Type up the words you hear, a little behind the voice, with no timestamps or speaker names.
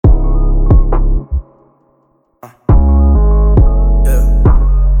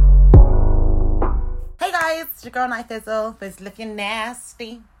It's your girl Night Fizzle. But it's looking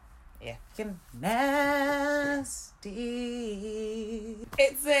nasty. Yeah, looking nasty.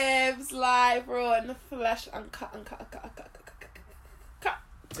 It's Zibs live, raw in the flesh, uncut.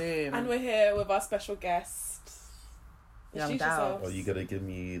 Boom. And we're here with our special guest. Young Introduce Dowd. yourselves. Are you gonna give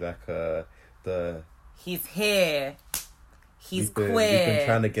me like the? He's here. He's We've queer. been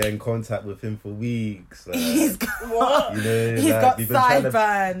trying to get in contact with him for weeks. He's got, What? You know, he's like, got we've been trying to-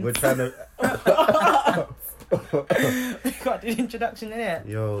 sideburns. We're trying to. We got the introduction in it.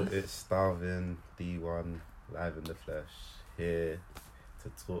 Yo, it's Starvin D1 live in the flesh here to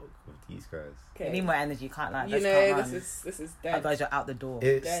talk with these guys. You Okay. need more energy. You can't like. You let's know, can't this run. is dead. Otherwise, you're out the door.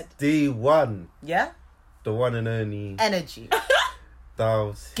 It's Dead. D1, Yeah. the one and only Energy.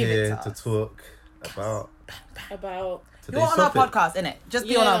 Dow's Give it here to to us. talk about About You're today's on our topic. podcast, innit? Just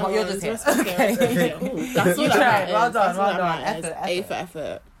be on our. You're just here. Okay. Okay. Ooh, that's all You that tried. matters. Well done, That's all well that done. matters. Effort, A effort. for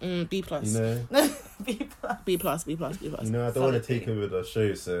effort. B plus. You know, B plus. B plus. B plus. I don't want to Solid take team. over the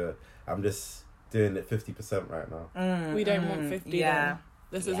show, so I'm just doing it 50% right now. We don't want 50. Yeah. Then.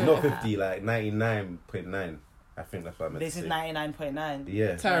 This Yeah. isn't Not 50, like 99.9. I think that's what I meant This to is say. 99.9.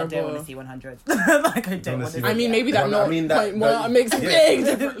 Yeah. I Terrible. don't want to see 100. Like I don't Wanna want see to. I mean, maybe that Well, I not mean, that- point one that- makes a yeah. big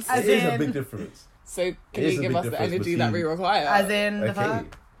difference. As It is a in- big difference. So It can is you a give big us the difference energy that we between- require? As in the Okay. fuck.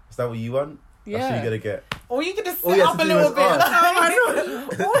 Is that what you want? That's what Yeah. you're gonna get. Or you could just All sit you up have a to do little is bit. ask.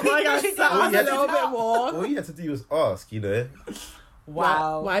 Like I sat All up you a have to little do- bit more. All you have to do is ask, you know.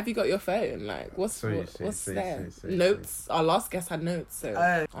 Wow. Why have you got your phone? Like, what's Sorry, what's sorry, there? sorry. Notes. Our last guest had notes, so Oh,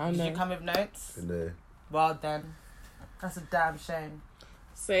 I don't did you know. come with notes? You know. Well then, that's a damn shame.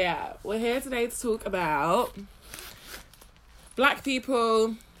 So yeah, we're here today to talk about Black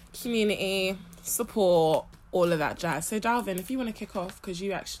people, community, support, all of that jazz. So Dalvin, if you want to kick off, because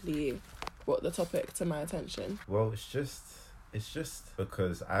you actually brought the topic to my attention. Well, it's just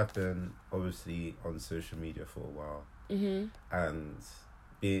because I've been obviously on social media for a while, and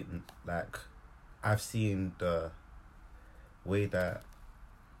being like, I've seen the way that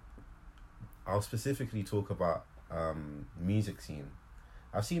I'll specifically talk about music scene.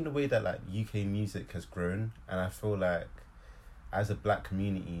 I've seen the way that like UK music has grown, and I feel like as a black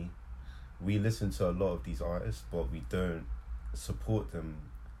community, we listen to a lot of these artists, but we don't support them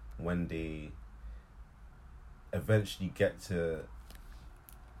when they eventually get to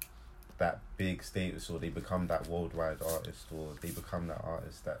that big status, or they become that worldwide artist, or they become that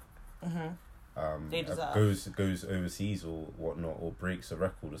artist that They deserve. goes overseas or whatnot, or breaks a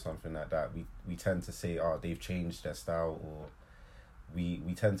record or something like that. We tend to say, they've changed their style, or we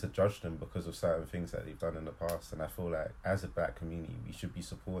tend to judge them because of certain things that they've done in the past. And I feel like as a black community, we should be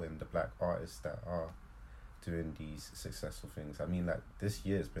supporting the black artists that are doing these successful things. I mean, like, this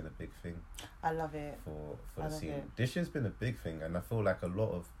year has been a big thing I love it. for I the love scene. it. This year's been a big thing, and I feel like a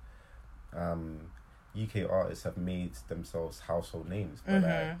lot of UK artists have made themselves household names. But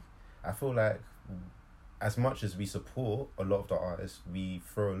like, I feel like as much as we support a lot of the artists, we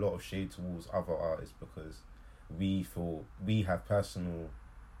throw a lot of shade towards other artists because we feel we have personal.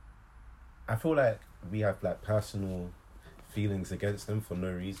 I feel like we have like personal feelings against them for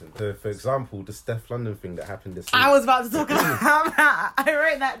no reason. So, for example, the Steph London thing that happened this week. I was about to talk about that. I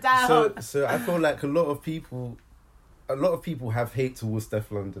wrote that down. So I feel like a lot of people have hate towards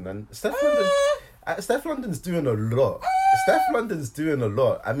Steph London, and Steph London's doing a lot. Steph London's doing a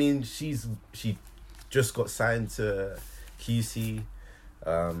lot. I mean, she just got signed to QC.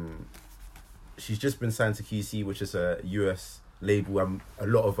 She's just been signed to QC, which is a US label. A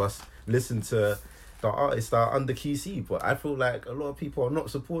lot of us listen to the artists that are under QC, but I feel like a lot of people are not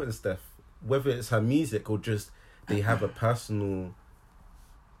supporting Steph, whether it's her music or just they have a personal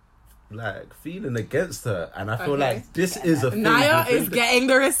like feeling against her, and I feel Okay. like this is a thing. Naya within is the- getting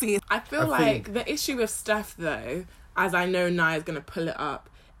the receipts. I feel I like think- the issue with Steph, though, as I know Naya's going to pull it up,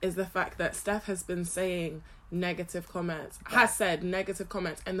 is the fact that Steph has been saying negative comments, has said negative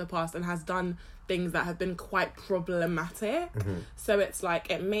comments in the past, and has done things that have been quite problematic. So it's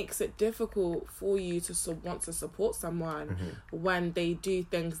like, it makes it difficult for you to want to support someone when they do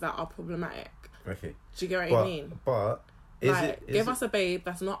things that are problematic. Okay, Do you get what I mean? but is Like, it give us a babe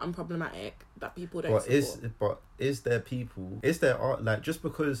that's not unproblematic that people don't support. is there art, like, just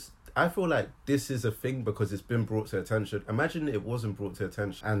because I feel like this is a thing because it's been brought to attention. Imagine it wasn't brought to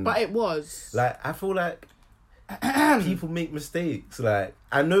attention, and But it was. like, I feel like people make mistakes. Like,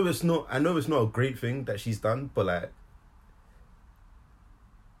 I know it's not a great thing that she's done, but like,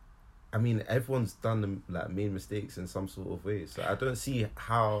 I mean, everyone's done like made mistakes in some sort of way. So I don't see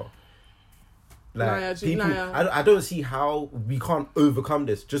how. Like, Naya. I don't see how we can't overcome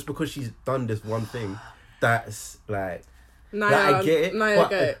this just because she's done this one thing. That's like, Like, I get it, Naya,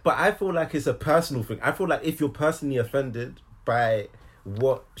 get it. but I feel like it's a personal thing. I feel like if you're personally offended by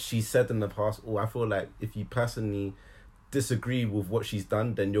what she said in the past, or I feel like if you personally disagree with what she's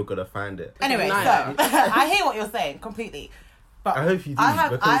done, then you're gonna find it. Anyway, so Naya. I hear what you're saying completely, but I hope you do.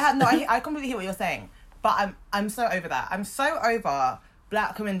 I completely hear what you're saying, but I'm so over that. I'm so over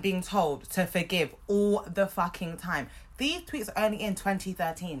black women being told to forgive all the fucking time. These tweets are only in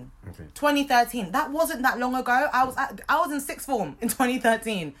 2013. Okay. 2013. That wasn't that long ago. I was in sixth form in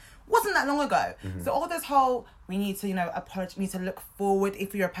 2013. Wasn't that long ago. Mm-hmm. So all this whole, we need to, apologize, we need to look forward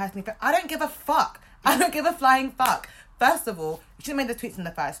if you're a person. I don't give a fuck. I don't give a flying fuck. First of all, you should have made the tweets in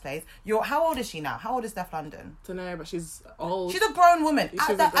the first place. How old is she now? How old is Steph London? Don't know, but she's old. She's a grown woman. She's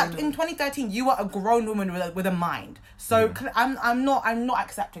a grown woman. In 2013, you are a grown woman with a mind. So I'm not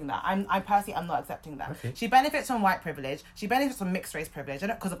accepting that. I personally am not accepting that. Okay. She benefits from white privilege. She benefits from mixed race privilege.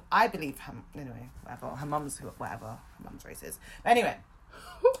 Because I believe her mum's race is. But anyway,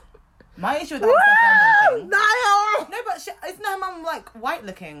 my issue with that Steph London thing. No, but isn't her mum like white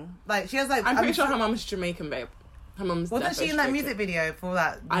looking? Like she has like. I'm pretty sure her mum's Jamaican, babe. Her mum's wasn't she in that music video for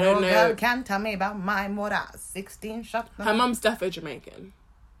that? I don't know. Girl can't tell me about mine. What 16 shots. Her mum's defo Jamaican.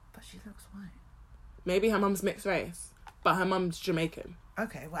 But she looks white. Maybe her mum's mixed race, but her mum's Jamaican.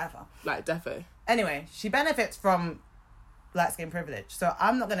 Okay, whatever. Like defo. Anyway, she benefits from light skin privilege. So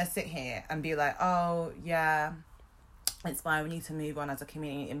I'm not gonna sit here and be like, oh yeah, it's fine. We need to move on as a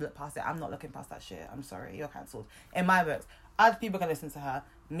community and look past it. I'm not looking past that shit. I'm sorry, you're cancelled. In my books, other people can listen to her.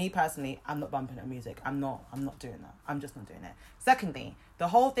 Me personally, I'm not bumping her music. I'm not doing that. I'm just not doing it. Secondly, the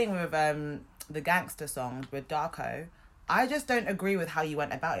whole thing with the gangster song with Darko, I just don't agree with how you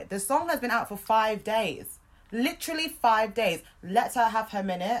went about it. The song has been out for 5 days. Literally 5 days. Let her have her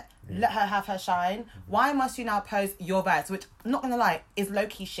minute. Let her have her shine. Why must you now post your verse, which, I'm not gonna lie, is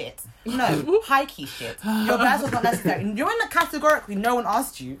low-key shit. No, high-key shit. Your verse was not necessary. You're in the categorically no one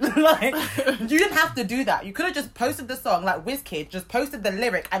asked you. Like, you didn't have to do that. You could have just posted the song like WizKid, just posted the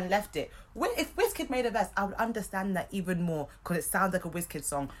lyric and left it. If WizKid made a verse, I would understand that even more because it sounds like a WizKid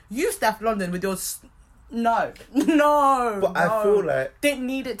song. You, Steph London, with your... No. But I feel like... Didn't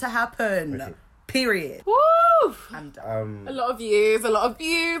need it to happen. Okay. Period. Woo! I'm done. A lot of views, a lot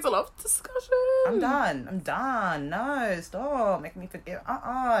of discussion. I'm done. No, stop. Making me forget.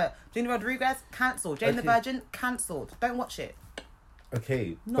 Gina Rodriguez, cancelled. Jane the Virgin, cancelled. Don't watch it.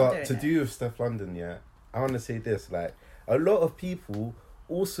 Okay, Not but to doing it. do with Steph London, yeah, I want to say this, like, a lot of people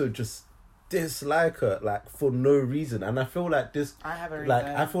also just dislike her, like, for no reason, and I feel like this, I have a reason. like,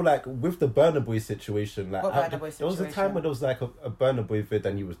 I feel like with the Burna Boy situation, like, What Burna Boy there was a time situation? where there was, like, a Burna Boy vid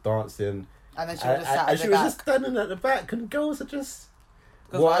and he was dancing, And then she was just sat and at she the was back. just standing at the back, and girls are just...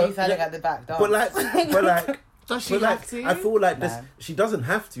 Because why are you standing at the back? Dance? But like, Does she but have like, to? I feel like this. No. She doesn't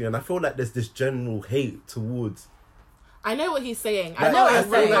have to, and I feel like there's this general hate towards. I know what he's saying. Like, I know what it's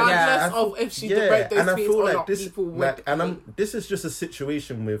you're saying, regardless yeah. of if she wrote those and I tweets feel or like not, this, people would. like, and this is just a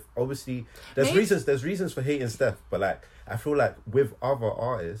situation with obviously there's Maybe- reasons for hating Steph, but like I feel like with other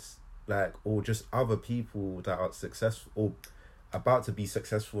artists, like, or just other people that are successful or about to be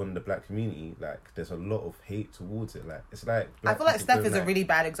successful in the black community, like there's a lot of hate towards it. Like it's like I feel like people Steph feel is a really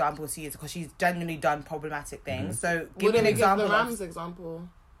bad example to use because she's genuinely done problematic things. So give me Wouldn't an we give example. the of Rams example?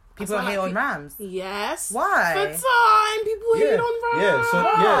 people That's hate not on like Rams. Yes. Why? For time, people hate on Rams. Yeah, so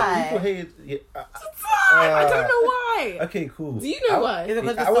Why? yeah, people hate. Yeah, For time. I don't know why. okay, cool. Do you know why? Is it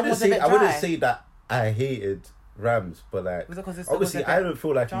because the I song wouldn't was a say bit I wouldn't dry? say that I hated Rams, but like Was it 'cause the song was obviously a bit I don't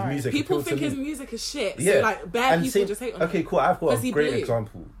feel like his dry? music People appealed think to his me. music is shit. Yeah, So like bare and people same- just hate on okay, him. cool. I've got Because a he great blew.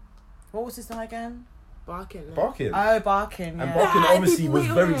 example. What was this song again? Barking. No? Barking. Oh, Barking. Yeah. And Barking Yeah, obviously people was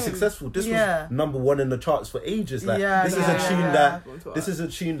hate very him. successful. This Yeah. was number one in the charts for ages. Like Yeah, this is yeah, a tune yeah. that this is a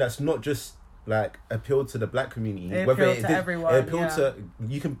tune that's not just like appealed to the black community. It appealed to everyone, It appealed yeah. to,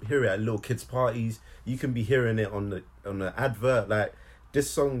 you can hear it at little kids' parties. You can be hearing it on the advert. Like this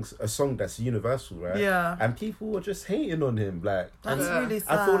song's a song that's universal, right? Yeah. And people were just hating on him. Like That's Yeah. really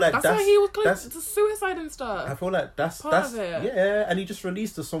sad. I feel like That's why he was close that's to suicide and I stuff. feel like that's Part of it. yeah, and he just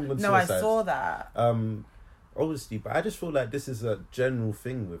released a song with No, I suicide. saw that. Obviously, but I just feel like this is a general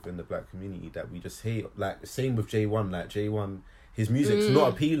thing within the black community that we just hate. Like same with J1. Like J1, his music's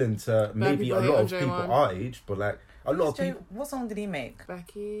not appealing to maybe people a hate lot on of people J1. our age, but like a lot of people. What song did he make?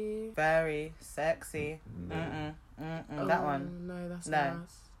 Becky. Very sexy. No. That one. No, that's No.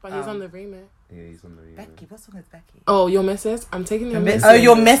 nice. But he's on the remix. Yeah, he's on the remix. Becky. What song is Becky? Oh, your missus? I'm taking your missus. Oh,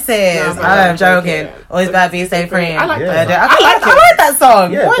 your missus. No, Oh, but I'm I'm joking. joking. Always gotta be stay free. I like Yeah. that. I like that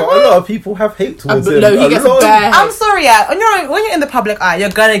song. Yeah, What? but a lot of people have hate towards him. No, he A gets lot of- bad. I'm sorry, yeah. When you're in the public eye, you're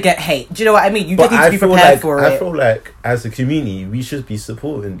gonna get hate. Do you know what I mean? You But just need to I be feel prepared like for I it. feel like as a community we should be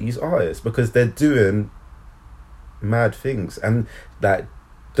supporting these artists because they're doing mad things, and like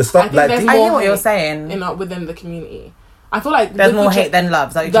the stuff think like there's I more hear what you're hate saying. within the community. I feel like There's with more the hate than love.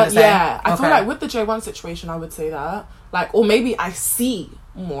 Is that what you're trying to say? Yeah, I feel Okay. like with the J1 situation, I would say that, like, or maybe I see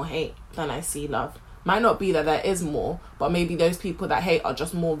more hate than I see love. Might not be that there is more, but maybe those people that hate are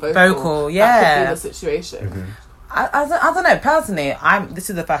just more vocal. Yeah. That could be the situation. Mm-hmm. I don't know. Personally, this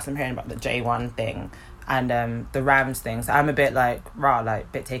is the first I'm hearing about the J1 thing and the Rams thing. So I'm a bit like,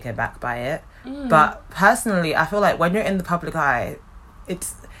 bit taken aback by it. But personally, I feel like when you're in the public eye,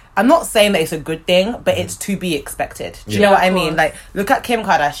 I'm not saying that it's a good thing, but it's to be expected. Do you know what I mean? Like, look at Kim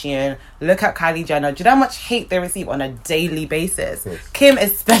Kardashian, look at Kylie Jenner. Do you know how much hate they receive on a daily basis? Kim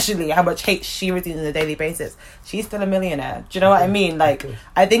especially, how much hate she receives on a daily basis. She's still a millionaire. Do you know what I mean? Like,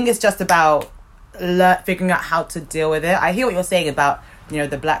 I think it's just about figuring out how to deal with it. I hear what you're saying about,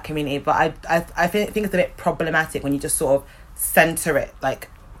 the black community, but I think it's a bit problematic when you just sort of center it, like,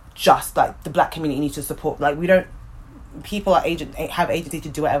 just like the black community needs to support. Like, people have agency to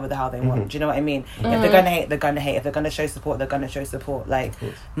do whatever the hell they want. Do you know what I mean? If they're gonna hate, they're gonna hate. If they're gonna show support, they're gonna show support. Like,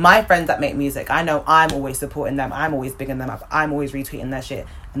 my friends that make music, I know I'm always supporting them. I'm always bigging them up. I'm always retweeting their shit.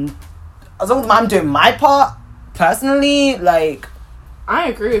 And as long as I'm doing my part, personally, like, I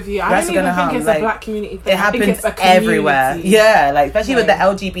agree with you. I don't even think it's a black community thing. It happens I think it's a community. everywhere. Yeah, like, especially with the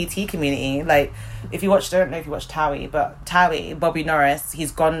LGBT community. Like, if you watch, I don't know if you watch Towie, but Towie, Bobby Norris,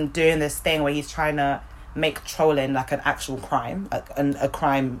 he's gone doing this thing where he's trying to make trolling like an actual crime, like a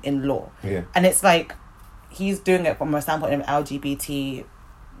crime in law. Yeah. And it's like, he's doing it from a standpoint of an LGBT,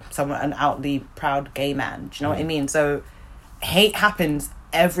 an outly proud gay man. Do you know what I mean? So hate happens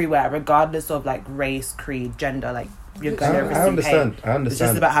everywhere, regardless of like race, creed, gender. Like, you're going to receive hate. I understand. It's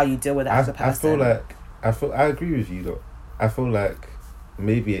just about how you deal with it as a person. I agree with you though. I feel like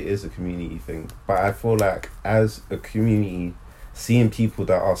maybe it is a community thing, but I feel like as a community, seeing people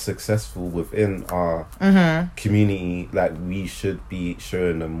that are successful within our community, like, we should be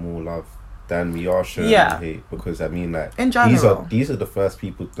showing them more love than we are showing them hate. Because I mean, like, in general, these are the first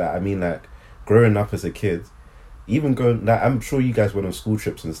people that, I mean, like, growing up as a kid, even going, like, I'm sure you guys went on school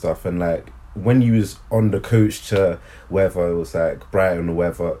trips and stuff, and like, when you was on the coach to whether it was like Brighton or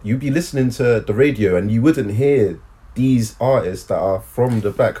whatever, you'd be listening to the radio and you wouldn't hear these artists that are from the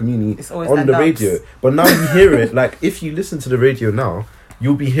black community on the radio. But now you hear it. Like, if you listen to the radio now,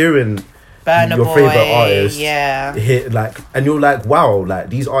 you'll be hearing Burna your Boy, favorite artist hit, like, and you're like, wow, like,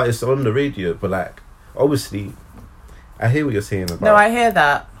 these artists are on the radio. But like, obviously, I hear what you're saying about. No, I hear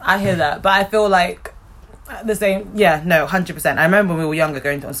that, but I feel like the same. 100%. I remember when we were younger,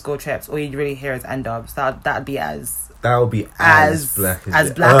 going on school trips, all you'd really hear is N-Dubs. That'd be as black as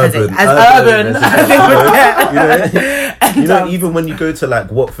urban, I think we'd get. Even when you go to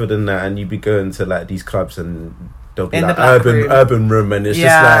like Watford and that, and you be going to like these clubs and there'll be in like the urban room, and it's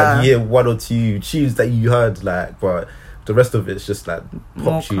just like one or two tunes that you heard, like, but the rest of it's just like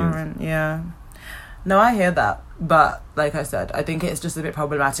pop tunes. No, I hear that, but like I said, I think it's just a bit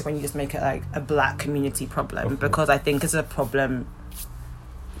problematic when you just make it like a black community problem, because I think it's a problem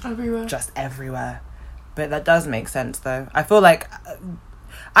everywhere, just everywhere. But that does make sense, though. I feel like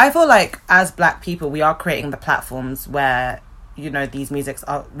as black people, we are creating the platforms where, these musics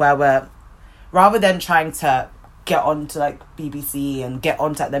are, where we're, rather than trying to get onto like BBC and get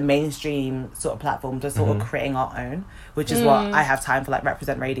onto like the mainstream sort of platforms, we're sort of creating our own, which is what I have time for, like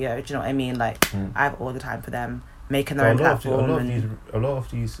Represent Radio. Do you know what I mean? Like, I have all the time for them making their own platform. A lot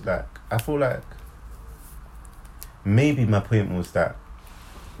of these, like, I feel like maybe my point was that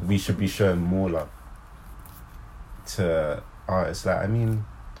we should be showing more love to artists. Like, I mean,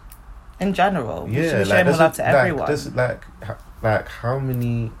 in general, we should be like, showing more love to everyone. There's like how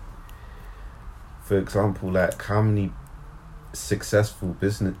many, for example, like how many successful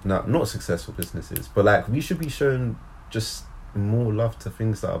not successful businesses, but like, we should be showing just more love to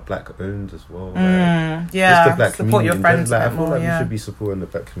things that are black owned as well. Just the black support your friends. Like, I feel like we should be supporting the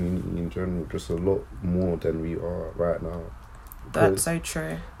black community in general just a lot more than we are right now. That's so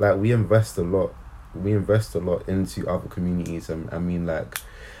true. Like, we invest a lot into other communities, and I mean, like,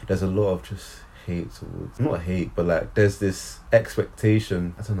 there's a lot of just hate towards, not hate, but like, there's this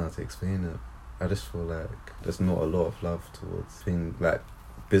expectation. I don't know how to explain it. I just feel like there's not a lot of love towards things like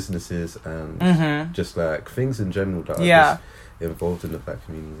businesses and just like things in general that are just involved in the black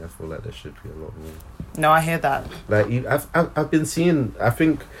community. I feel like there should be a lot more. No, I hear that. Like, I've been seeing, I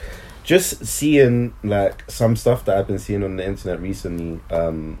think, just seeing like some stuff that I've been seeing on the internet recently,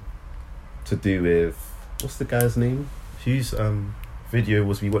 to do with, what's the guy's name? Whose video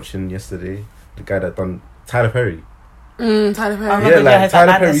was we watching yesterday? The guy that done Tyler Perry. Tyler Perry.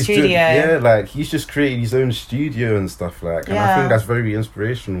 Tyler Perry's studio. Like, he's just created his own studio and stuff, like, and I think that's very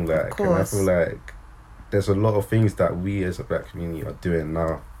inspirational. Like, and I feel like there's a lot of things that we as a black community are doing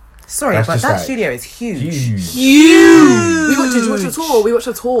now. Sorry, That's but just that like studio is huge. Did you watch a tour? We watched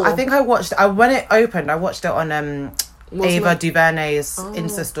a tour. I think when it opened, I watched it on Ava DuVernay's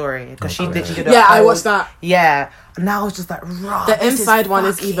Insta story because she literally did I watched that. Yeah, and I was just like, raw. The inside one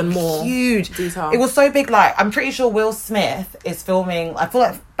is even more huge. detail. It was so big. Like, I'm pretty sure Will Smith is filming. I feel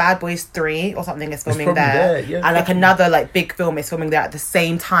like Bad Boys 3 or something is filming there, yeah, and like another like big film is filming there at the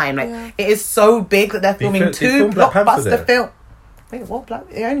same time. Like, it is so big that they're filming two blockbuster films. Wait, what?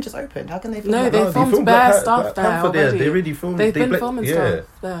 It only just opened. How can they film? No, that? they filmed bare stuff there already. They already filmed. They've been filming stuff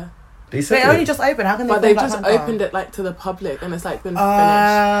there. They only just opened. How can they? But they've just opened it like to the public, and it's like been finished.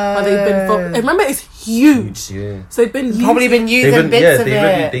 But they've been. Remember, it's huge. Yeah. So they've been probably been using bits of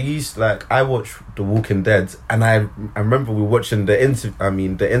it. They used like I watched The Walking Dead, and I remember we were watching the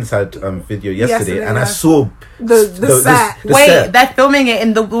inside video yesterday, and I saw the set. Set. They're filming it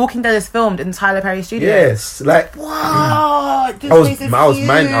in The Walking Dead is filmed in Tyler Perry Studios. Yes, like wow. I was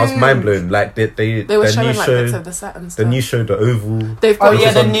mind blown. Like they were the showing new like show, bits of the set and stuff. the new show, The Oval. They've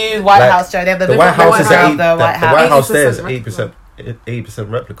got the new White House show. They have the White House is the White House. The White House there is 80%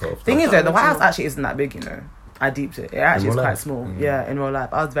 80% replica. Of Thing is though, the White House actually isn't that big, you know. I deeped it. It actually is quite small. Yeah, in real life.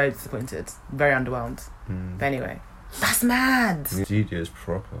 I was very disappointed. Very underwhelmed. But anyway. That's mad. The studio is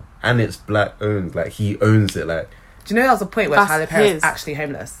proper. And it's black owned. Like, he owns it. Like, do you know there was a point where Tyler Perry was actually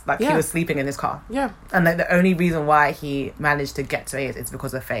homeless? Like, he was sleeping in his car. Yeah. And like, the only reason why he managed to get to it is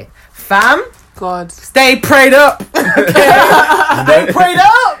because of faith. Fam, God, stay prayed up. Stay prayed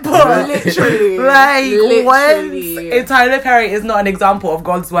up. Literally. When Tyler Perry is not an example of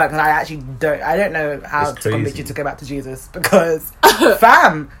God's work, and I don't know how to convince you to go back to Jesus, because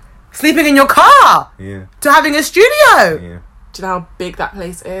fam, sleeping in your car to having a studio. Yeah. Do you know how big that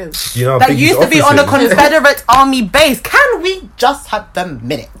place is? You know that used to be on a Confederate Army base. Can we just have the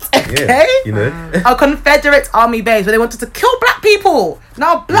minutes? Okay? Yeah, you know. A Confederate Army base where they wanted to kill black people.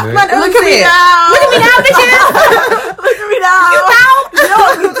 Now black man owns Look at me it. now. Look at me now, bitches. Look at me now.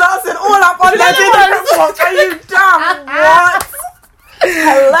 You're dancing all up on that different box. Are you dumb? What?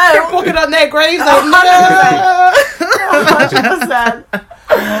 Hello. They're walking on their graves. 100%.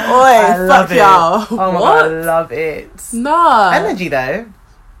 Oi, fuck y'all. Oh my God, I love it. No. Energy though.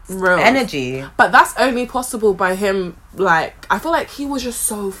 Real. Energy. But that's only possible by him, like, I feel like he was just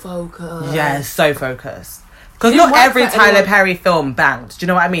so focused. Yeah, so focused. Because not every Tyler Perry film banged. Do you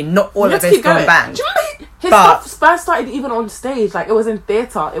know what I mean? Not all of his film banged. Do you remember his stuff first started even on stage? Like, it was in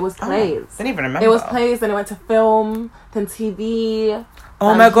theatre, it was plays. I didn't even remember. It was plays, then it went to film, then TV.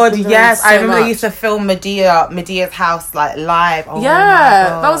 Oh my God, yes. I remember they used to film Medea's house, like, live. Oh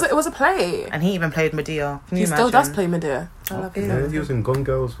yeah, it was a play. And he even played Medea. He still does play Medea. I love him. Yeah, he was in Gone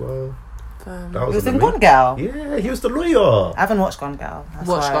Girl as well. He was in Gone Girl? Yeah, he was the lawyer. I haven't watched Gone Girl.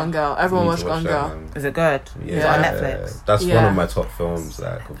 Gone Girl. Everyone watched Gone Girl. Is it good? Yeah. Is it on Netflix? That's one of my top films,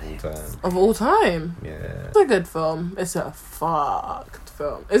 like, of all time. Of all time? Yeah. It's a good film. It's a fucked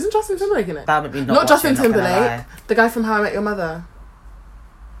film. Isn't Justin Timberlake in it? That would be not Justin Timberlake. The guy from How I Met Your Mother.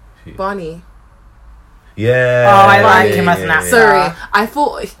 Barney. Yeah. Oh, I like him as an actor. Sorry, I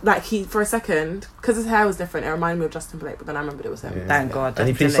thought like he for a second because his hair was different. It reminded me of Justin Timberlake, but then I remembered it was him. Yeah. Thank God. And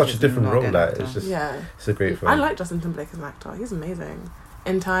he plays such a different role. Like it's just, it's a great film. I like Justin Timberlake as an actor. He's amazing.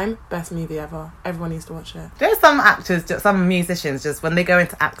 In Time, best movie ever. Everyone needs to watch it. There's some actors, some musicians, just when they go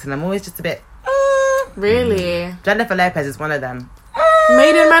into acting, I'm always just a bit. Really. Jennifer Lopez is one of them.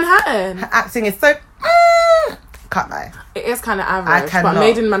 Made in Manhattan. Her acting is so. Can't lie. It is kind of average, but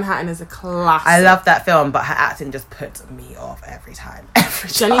Made in Manhattan is a classic. I love that film, but her acting just puts me off every time.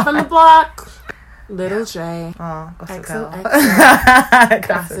 Jenny from the Block, Little J, Gossip Girl.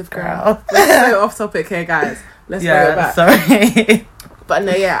 Gossip Girl. Let's go off topic here, guys. Let's go back. Sorry. But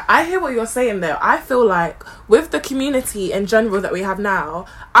no, I hear what you're saying though. I feel like with the community in general that we have now,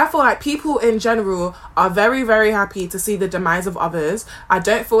 I feel like people in general are very, very happy to see the demise of others. I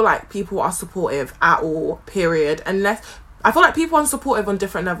don't feel like people are supportive at all, period. Unless, I feel like people are supportive on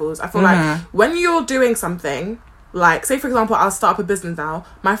different levels. I feel like when you're doing something, like, say for example, I'll start up a business now,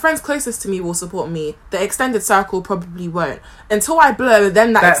 my friends closest to me will support me. The extended circle probably won't. Until I blow,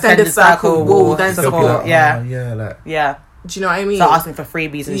 then that extended circle will then support. Yeah. Do you know what I mean? So asking for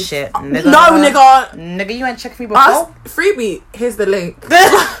freebies and shit. Nigga, you ain't checking me before? Freebie, here's the link.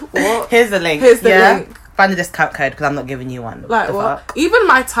 What? Here's the link. Link. Find the discount code because I'm not giving you one. Like, what? Fuck? Even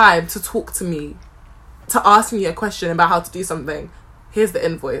my time to talk to me, to ask me a question about how to do something, here's the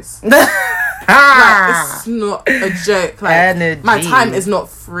invoice. Like, it's not a joke. Like, energy. My time is not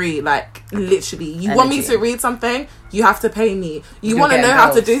free. Like, literally. You want me to read something, you have to pay me. You want to know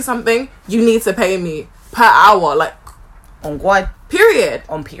how to do something, you need to pay me per hour. Like, On God. Period.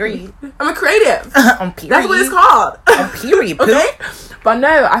 On period. I'm a creative. On period. That's what it's called. On period. Okay? But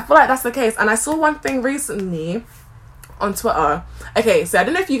no, I feel like that's the case. And I saw one thing recently on Twitter. Okay, so I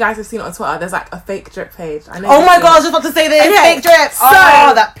don't know if you guys have seen it on Twitter. There's like a fake drip page. I know. Oh my god, I was just about to say this. Okay, Fake drip. so-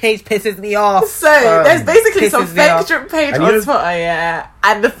 That page pisses me off. So there's basically some pisses me fake off. drip page And on you- Twitter, yeah.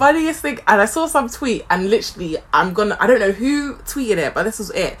 And the funniest thing, and I saw some tweet, and literally, I don't know who tweeted it, but this was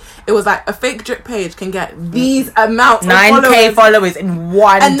it. It was like a fake drip page can get these amounts of 9K followers. followers in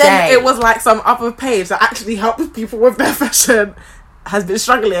one And day. then it was like some other page that actually helps people with their fashion has been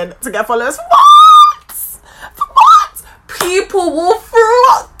struggling to get followers. What? For what? People will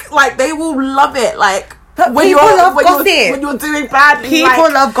flock. Like, they will love it. Like, But when people love when gossip. when you're doing badly, People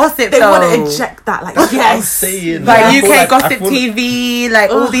like, love gossip, they though. want to inject that. Like, yes. saying, Like I UK feel I Gossip feel- TV, like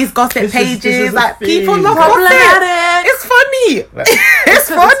all these gossip This is pages, a like thing. people love Problematic. gossip. It's funny. Like- It's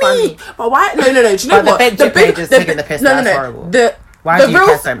Because funny. But why? No. Do you know But the what? fake drip page is taking the piss. No. That's horrible. Why the do you real,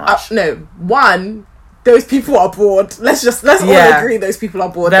 care so much? no, one, those people are bored. Let's all Yeah. agree those people are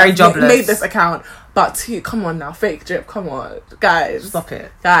bored. Very that jobless. Made this account. But two, come on now, fake drip. Come on, guys. Stop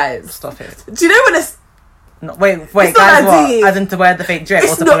it. Guys. Stop it. Do you know when it's No, wait, It's guys, not what? deep. As in to wear the fake drip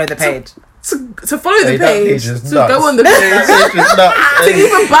It's or to not- follow the page? to follow the Hey, that page, page is to nuts. go on the That page, page is nuts. to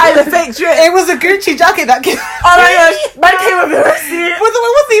even buy the fake drip? It was a Gucci jacket that came. Oh my gosh, man came with a receipt. It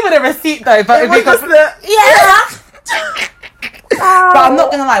wasn't even a receipt though, but It was just the But I'm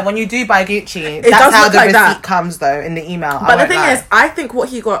not gonna lie, when you do buy Gucci, does that's how look the like receipt that. comes though in the email. But the thing is, I think what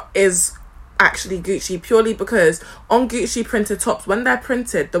he got is actually Gucci purely because on Gucci printed tops, when they're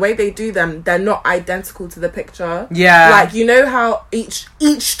printed, the way they do them, they're not identical to the picture. Yeah. Like, you know how each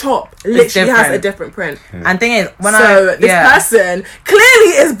top literally has different. a different print. and thing is, when So this person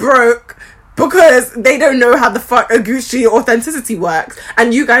clearly is broke because they don't know how the fuck a Gucci authenticity works.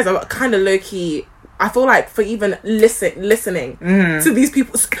 And you guys are kind of low key. I feel like for even listening to these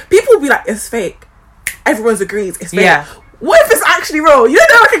people will be like, it's fake. Everyone's agrees it's fake. Yeah. What if it's actually real? You know,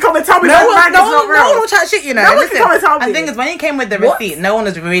 no one can come and tell me that it's not real. no one will chat shit, you know. No one can come and tell me. And the thing is, when he came with the What? receipt, no one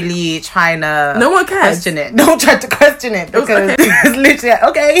was really trying to No one cares. question it. No one tried to question it was because okay. it's literally like,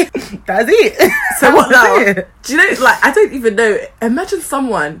 okay, that's it. So what That's now? it. Do you know, like, I don't even know. Imagine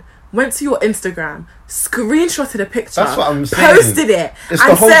someone went to your Instagram, screenshotted a picture, That's what I'm saying. posted it, It's and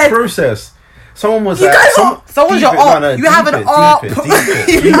the whole said, process. Someone was You like, guys are- Someone's your art. You have an art. Deep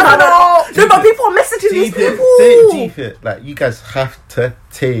You have an art. no, but people are messaging these people. Deep it. Like, you guys have to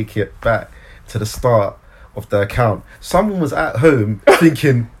take it back to the start of the account. Someone was at home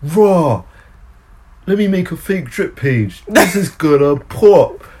thinking, raw, let me make a fake drip page. This is gonna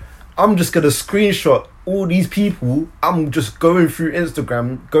pop. I'm just gonna screenshot all these people. I'm just going through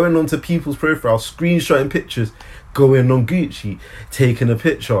Instagram, going onto people's profiles, screenshotting pictures, going on Gucci, taking a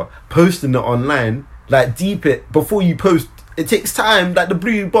picture, posting it online. Like, deep it before you post. It takes time. Like, the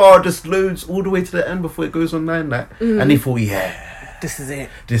blue bar just loads all the way to the end before it goes online. Like, and they thought, yeah, This is it.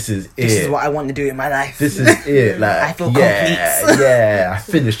 this is it. This is what I want to do in my life. This is it. Like, I feel yeah, complete. yeah. I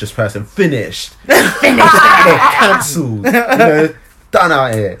finished this person. Finished. Cancelled. You know, done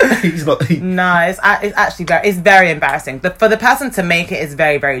out here. He's not. No, it's actually very embarrassing. For the person to make it is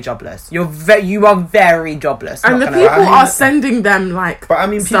very, very jobless. You are very jobless. And not the gonna people lie. are sending them like. But I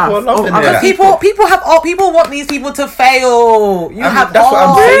mean, people stuff are loving of other it. People want these people to fail. You I mean, have that's what I'm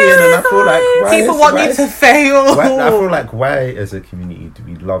art. saying, and I feel like People want you to fail. I feel like why, as a community, do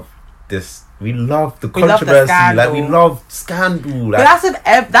we love this? We love the We love the controversy. scandal. Like, we love scandal. But Like, that's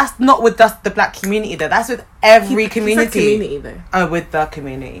with that's not with just the black community though. That's with every He said community. community though. Oh, with the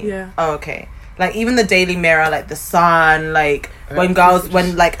community. Yeah. Oh, okay. Like even the Daily Mirror, like the Sun, like when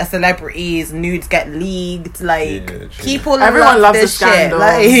like a celebrity's nudes get leaked, like Yeah, true. people Everyone love loves this a scandal.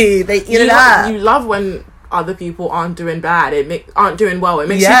 shit. Like they eat it up. You love when other people aren't doing bad. Aren't doing well. It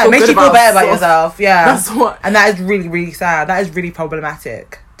makes Yeah, you it feel makes good you feel about better about yourself. yourself. Yeah, That's what. and that is really, really sad. That is really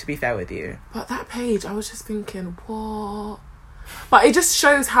problematic. To be fair with you, But that page, I was just thinking, what? But it just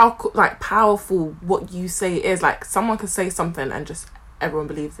shows how like powerful what you say is. Like someone could say something and just everyone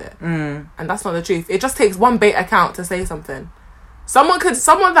believes it, and that's not the truth. It just takes one bait account to say something. Someone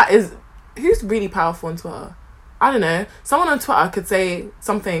that is who's really powerful on Twitter. I don't know. Someone on Twitter could say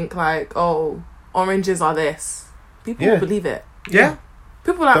something like, "Oh, oranges are this." People will believe it. yeah.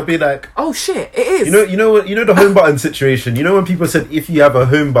 People are They'll like, be like, "Oh shit, it is." you know the home button situation. You know when people said if you have a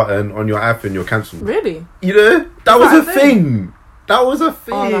home button on your iPhone, you're cancelled. Really? You know that was that a a thing. That was a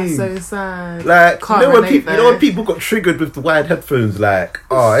thing. Oh, that's so sad. Like, Can't you know when relate people, though. people got triggered with the wired headphones. Like,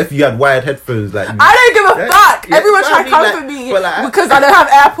 oh, if you had wired headphones, like, I don't give a Yeah, fuck. yeah, Everyone but try I to mean, come like, for me but like- because I don't have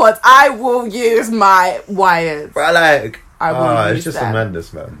AirPods. I will use my wires. but like, I will it's use just them. a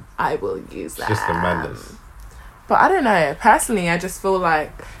madness, man. I will use that. It's just a madness. But I don't know. Personally, I just feel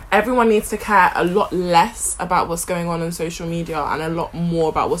like everyone needs to care a lot less about what's going on social media and a lot more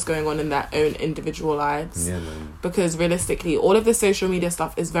about what's going on in their own individual lives. Yeah, man. Because realistically, all of the social media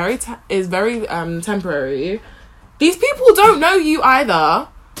stuff is very temporary. These people don't know you either.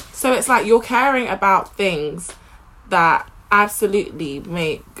 So it's like you're caring about things that absolutely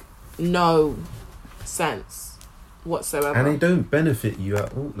make no sense whatsoever. And they don't benefit you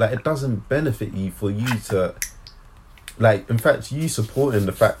at all. Like, it doesn't benefit you for you to... Like, in fact, you supporting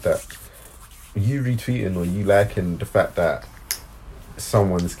the fact that you retweeting or you liking the fact that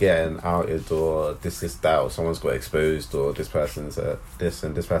someone's getting outed or this, that, or someone's got exposed or this person's a this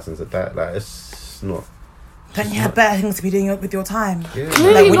and this person's a that. Like, it's not... Then you have better things to be doing with your time. Yeah.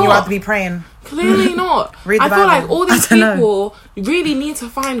 Clearly Like when not. you have to be praying. Clearly not. Read the I feel Bible. like all these I don't know. people really need to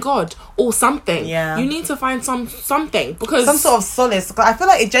find God or something. Yeah. You need to find something because Some sort of solace. I feel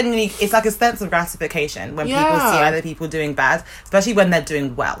like it genuinely, it's like a sense of gratification when people Yeah. see other people doing bad, especially when they're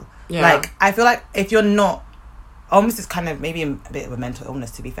doing well. Yeah. Like, I feel like if you're not, almost it's kind of maybe a bit of a mental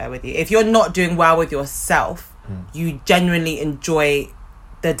illness, to be fair with you. If you're not doing well with yourself, you genuinely enjoy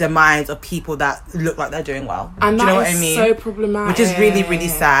the demise of people that look like they're doing well. and Do you know that what is I mean? so problematic. Which is really, really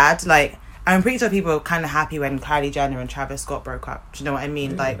sad. Like, I'm pretty sure people were kind of happy when Kylie Jenner and Travis Scott broke up. Do you know what I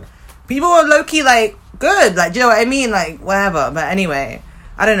mean? Like, people were low-key, like, good. Like, do you know what I mean? Like, whatever. But anyway,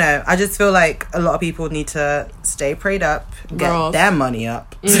 I don't know. I just feel like a lot of people need to stay prayed up, get Girls. their money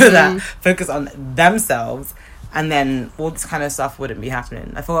up, so that focus on themselves, and then all this kind of stuff wouldn't be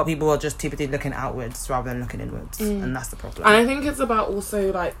happening. I feel like people are just typically looking outwards rather than looking inwards, and that's the problem. And I think it's about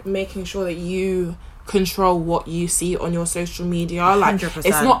also like making sure that you control what you see on your social media. Like 100%.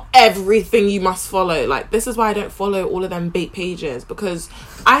 it's not everything you must follow. Like this is why I don't follow all of them bait pages, because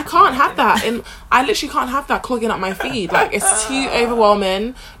I can't have that, and I literally can't have that clogging up my feed. Like it's too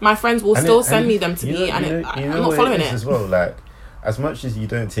overwhelming. My friends will still send me them to me, and I'm not following it as well. Like, as much as you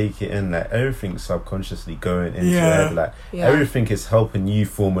don't take it in, like, everything's subconsciously going into your Yeah. head. Like, Yeah. everything is helping you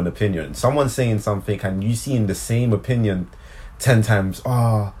form an opinion. Someone's saying something and you seeing the same opinion 10 times.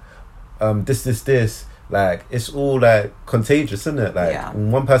 This. Like, it's all, like, contagious, isn't it? Like, Yeah.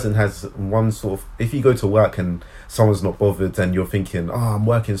 one person has one sort of... If you go to work and someone's not bothered and you're thinking, I'm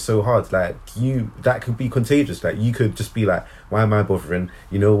working so hard, like, that could be contagious. Like, you could just be like, why am I bothering?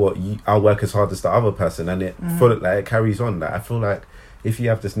 You know what? I'll work as hard as the other person, and it carries on. Like, I feel like if you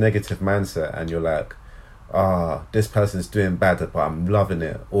have this negative mindset and you're like, this person's doing bad, but I'm loving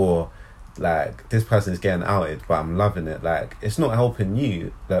it, or like, this person's getting outed but I'm loving it, like, it's not helping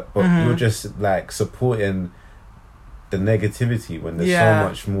you, but you're just like supporting the negativity when there's so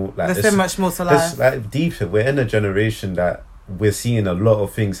much more. Like, there's so much more to life. it's like deeper. We're in a generation that we're seeing a lot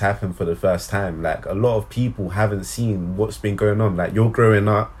of things happen for the first time. Like, a lot of people haven't seen what's been going on. Like, you're growing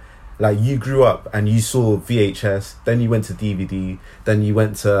up, like, you grew up and you saw VHS, then you went to DVD, then you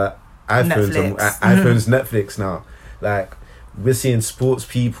went to iPhones, and iPhones, Netflix now. Like, we're seeing sports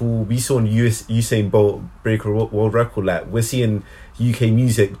people. We saw Usain Bolt break a world record. Like, we're seeing UK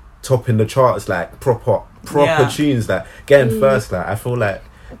music topping the charts, like proper tunes, like getting first. Like, I feel like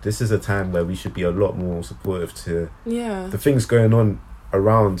this is a time where we should be a lot more supportive to the things going on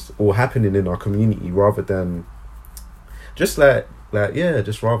around or happening in our community, rather than just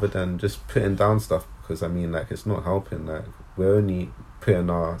just rather than just putting down stuff, because I mean, like, it's not helping. Like, we're only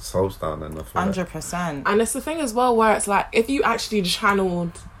putting ourselves down, and I feel 100%. And it's the thing as well where it's like, if you actually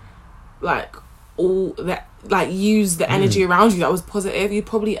channeled like all that, like use the energy around you that was positive, you'd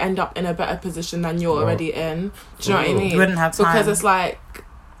probably end up in a better position than you're already in. Do you know what I mean? You wouldn't have time. Because it's like,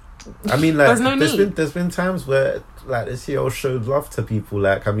 I mean, like, there's no need. there's been times where, like, this year showed love to people.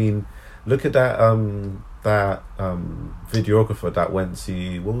 Like, I mean, look at that videographer that went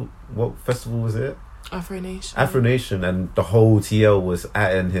to what festival was it? Afro Nation, and the whole TL was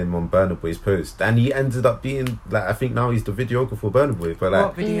atting him on Burna Boy's post, and he ended up being, like, I think now he's the videographer for Burna Boy. But like,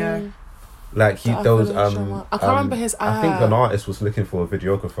 What video? like, there was I can't remember his. I think an artist was looking for a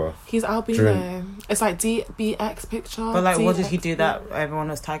videographer. He's albino. It's like DBX picture. But like, what did he DX do that everyone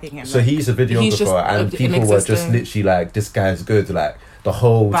was tagging him? So like? he's a videographer, and people were just literally like, this guy's good. Like, the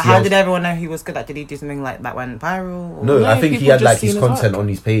whole. But how did everyone know he was good? Like, did he do something like that went viral? Or? No, I think he people had just like seen his his content work. on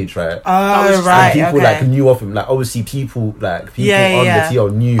his page, right? Oh, right. And people okay. like knew of him. Like, obviously people on the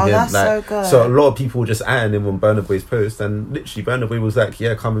TL knew him. That's like, so good. so a lot of people just adding him on Burna Boy's post, and literally Burna Boy was like,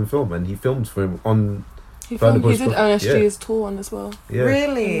 "Yeah, come and film," and he filmed for him on. He Burna Boy's did post. NSG's tour one as well. Yeah.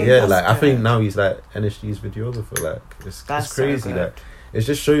 Really? Yeah, That's like, I good. think now he's like NSG's videographer. Like, it's That's crazy. so good. Like, it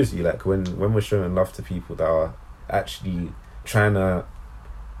just shows you, like, when we're showing love to people that are actually trying to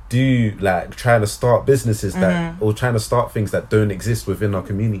start businesses that, or trying to start things that don't exist within our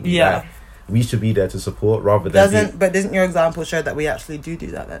community. Yeah. Like, we should be there to support rather than doesn't your example show that we actually do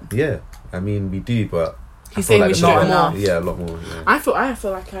that then? Yeah, I mean we do, but He's saying we should not do more. enough. Yeah, a lot more. Yeah. I feel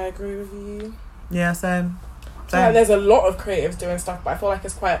like I agree with you. Yeah, same. Yeah, there's a lot of creatives doing stuff, but I feel like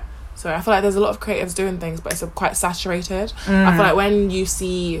it's quite. Sorry, I feel like there's a lot of creatives doing things, but it's quite saturated. I feel like when you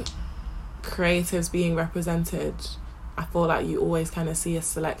see creatives being represented, I feel like you always kind of see a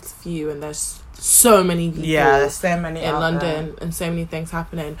select few, and there's so many people. Yeah, there's so many in out London, there. and so many things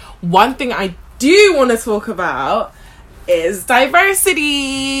happening. One thing I do want to talk about is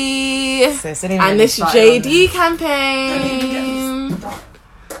diversity and this JD campaign.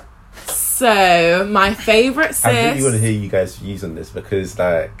 So my favorite sis. I really want to hear you guys' views on this because,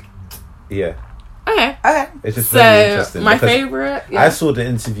 like, yeah, Okay. it's just very interesting. My because favorite. Yeah. I saw the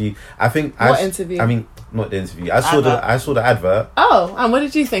interview. I think What interview? I mean, not the interview. I saw the advert. Oh, and what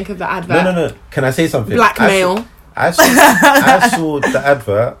did you think of the advert? No. Can I say something? Blackmail. I saw the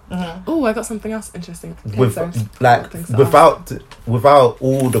advert Oh, I got something else interesting. Okay, with sorry. like Things to without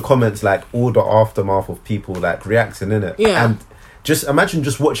all the comments, like all the aftermath of people like reacting in it. Yeah. And just imagine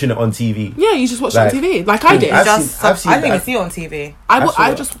just watching it on TV. Yeah, you just watched Like, it on TV, like I did. I've I seen didn't even that. see it on TV. I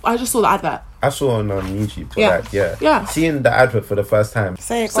saw just saw the advert. I saw it on YouTube. But Yeah. like, Yeah. Seeing the advert for the first time.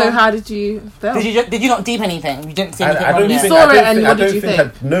 Say it. So how did you feel? Did you not deep anything? You didn't see anything I wrong don't yet? think saw I it don't and think, what I don't did you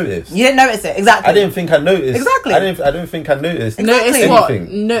think think? I noticed. You didn't notice it, exactly. I didn't think I noticed. Exactly. I don't think I noticed. Noticed anything. what?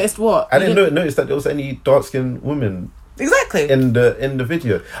 Noticed what? I didn't notice that there was any dark skinned women Exactly. in the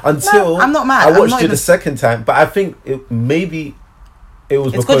video until I'm not mad. I I'm watched not it even- the second time. But I think it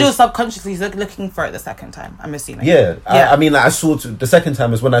was It's because because you're subconsciously looking for it the second time. I'm assuming. yeah. Yeah. I mean, like, the second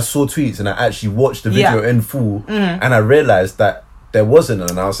time was when I saw tweets and I actually watched the video Yeah. in full, and I realized that there wasn't,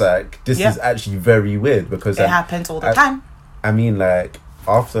 and I was like, this Yeah. is actually very weird because It happens all the time. I mean, like,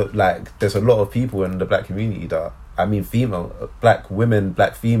 after, like, there's a lot of people in the black community that, I mean, black women,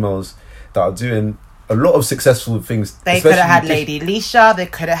 black females that are doing a lot of successful things. They could have had especially Lady Leisha. They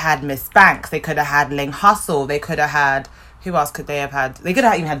could have had Miss Banks. They could have had Ling Hustle. They could have had... Who else could they have had? They could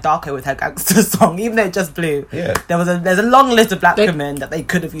have even had Darko with her gangster song, even though it just blew. Yeah. There's a long list of black women that they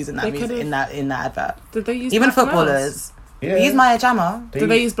could have used in that They music, could've. in that advert. Did they use Even black males? footballers. Yeah. They use Maya Jama. Did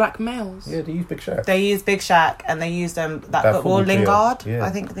they use black males? Yeah, they use Big Shaq. They used Big Shaq and they used that football football player. Lingard. Yeah.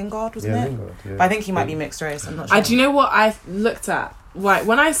 I think Lingard wasn't Yeah, it? Lingard, yeah. But I think he might be mixed race. I'm not sure. Do you know what I looked at? Like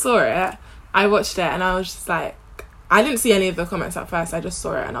when I saw it, I watched it and I was just like, I didn't see any of the comments at first. I just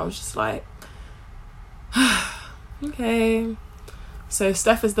saw it and I was just like, okay. So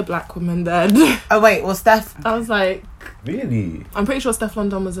Steph is the black woman then. Oh wait, well Steph. I was like, Really? I'm pretty sure Steph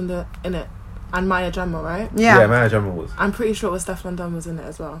London was in it, and Maya Jama, right? Yeah. Maya Jama was. I'm pretty sure it was Steph London was in it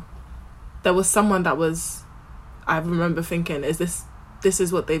as well. There was someone that was. I remember thinking, this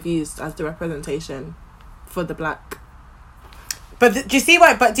is what they've used as the representation for the black. But do you see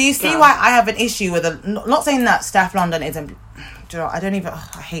why? But do you see Yeah. why I have an issue with not saying that Steph London isn't. Do you know? I don't even.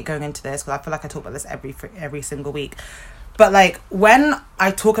 I hate going into this because I feel like I talk about this every single week. But like when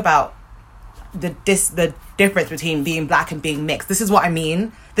I talk about the difference between being black and being mixed, this is what I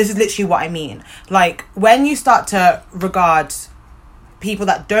mean. This is literally what I mean. Like when you start to regard people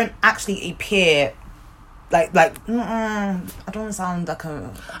that don't actually appear I don't sound like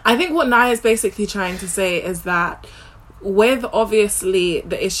a. I think what Naya is basically trying to say is that with obviously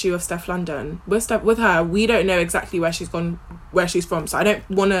the issue of Steph London, with her, we don't know exactly where she's from. So I don't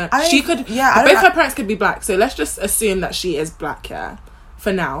want to. She could. Yeah, both her parents could be black. So let's just assume that she is black. Yeah,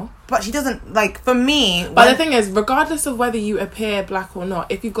 for now. But she doesn't like. For me. But the thing is, regardless of whether you appear black or not,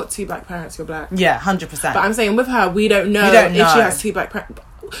 if you've got two black parents, you're black. Yeah, 100%. But I'm saying with her, we don't know, don't if know. she has two black parents.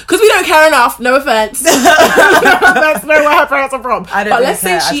 Because we don't care enough. No offense. No offense. Know where her parents are from. I don't but really let's say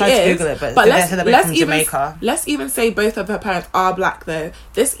care. I she tried to is. Google it, but let's from even Jamaica. let's even say both of her parents are black though.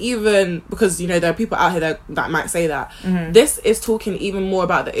 This even because there are people out here that might say that. Mm-hmm. This is talking even more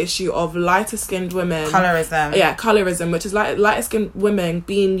about the issue of lighter skinned women. Colorism. Yeah, colorism, which is lighter skinned women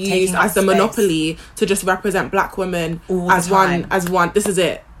being used Taking up as the space. monopoly to just represent black women All the as time. one. This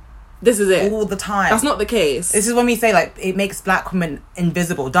is it. All the time. That's not the case. This is when we say like it makes black women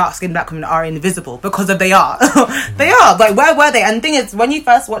invisible. Dark skinned black women are invisible because they are. They are. Like where were they? And the thing is, when you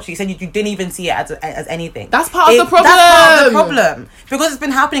first watched it, you said you didn't even see it as anything. That's part of the problem. That's part of the problem because it's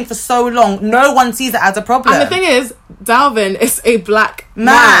been happening for so long. No one sees it as a problem. And the thing is, Dalvin is a black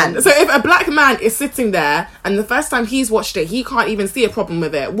man. So if a black man is sitting there and the first time he's watched it, he can't even see a problem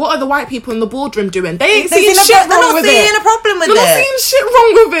with it. What are the white people in the boardroom doing? They ain't seeing shit wrong with it. They're not seeing a problem with it. They're not seeing shit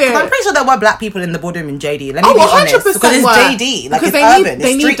wrong with it. I'm pretty sure there were black people in the boardroom in JD. Let me be honest. 100% Because it's were. JD. Like Because it's urban.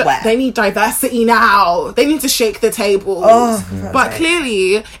 It's streetwear. They need diversity now. They need to shake the table. Oh, but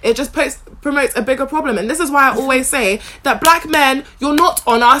clearly, it just promotes a bigger problem. And this is why I always say that black men, you're not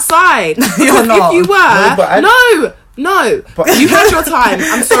on our side. You're not. If you were, no, But you had your time.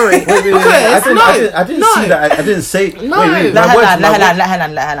 I'm sorry. Wait, I didn't see that. I didn't say. No. Wait, Let her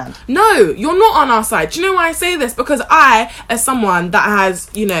land. No, you're not on our side. Do you know why I say this? Because I, as someone that has,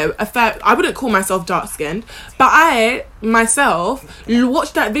 you know, I wouldn't call myself dark-skinned, but I, myself,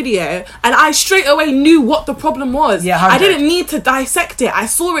 watched that video and I straight away knew what the problem was. Yeah, I didn't need to dissect it. I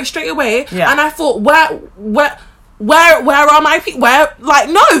saw it straight away, yeah. And I thought, where are my people?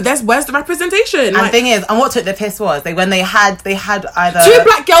 Where's the representation? And the thing is, and what took the piss was when they had either two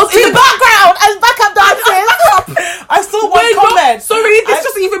black girls in the background as backup dancers. I saw one comment. This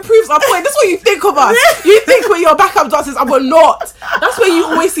just even proves our point. That's what you think of us. You think we're your backup dancers and we're not. That's where you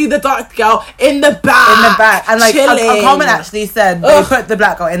always see the dark girl in the back. And like a comment actually said they put the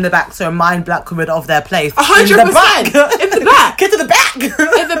black girl in the back to remind black women of their place. 100% in the back. Get to the back.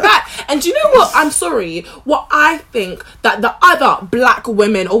 In the back. And do you know what? I'm sorry. What I think that the other black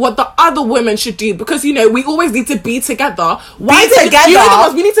women or what the other women should do, because you know we always need to be together. Be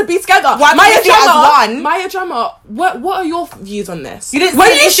together. We need to be together. Maya Jama, what are your views on this? You didn't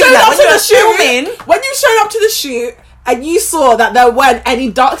when you showed up to the shoot, when you showed up to the shoot and you saw that there weren't any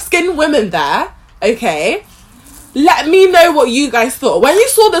dark-skinned women there, okay? Let me know what you guys thought. When you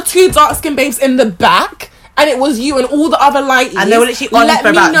saw the two dark-skinned babes in the back and it was you and all the other lighties, and they were literally on for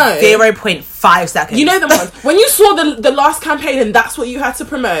about 0.5 seconds. You know the ones. When you saw the last campaign and that's what you had to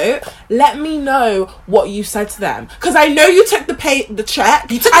promote, let me know what you said to them. Because I know you took the check,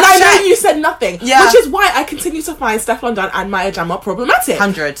 and I know you said nothing. Yeah. Which is why I continue to find Steph London and Maya Jama problematic.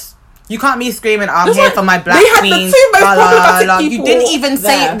 100. You can't be screaming, I'm here for my black queens. They had the two most problematic people. You didn't even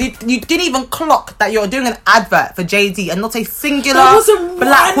there. you didn't even clock that you're doing an advert for JD and not a singular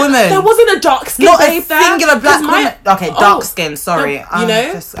black woman. There wasn't a dark skin not babe a singular black woman. Okay, dark skin. Sorry, you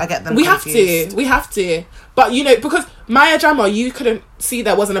know, I get them. We confused. have to. But you know, because Maya Jama, you couldn't see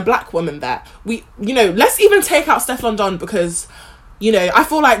there wasn't a black woman there. Let's even take out Steph London because, you know, I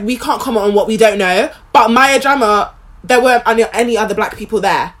feel like we can't comment on what we don't know. But Maya Jama, there weren't any other black people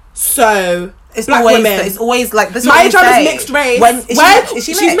there. So it's black always, women. It's always like this. Maya Jama's mixed race. Is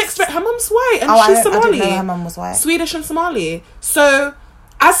she she's mixed race. Her mum's white and she's Somali. I didn't know her mum was white. Swedish and Somali. So,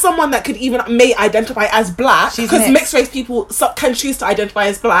 as someone that could may identify as black, because mixed race people can choose to identify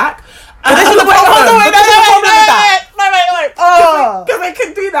as black. This is the problem. Because they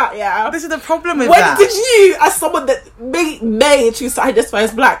can do that, yeah. This is the problem with that. When did you, as someone that may choose to identify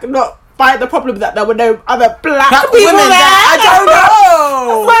as black, not find the problem that there were no other black people women there? I don't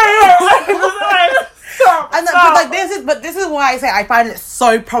know. Stop. But this is why I say I find it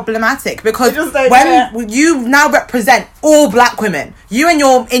so problematic, because when you now represent all black women, you in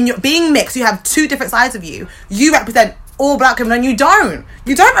your being mixed, you have two different sides of you. You represent all black women, and you don't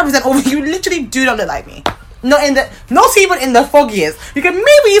represent all. You literally do not look like me. Not even in the foggiest. You can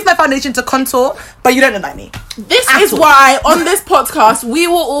maybe use my foundation to contour, but you don't look like me. This is why on this podcast we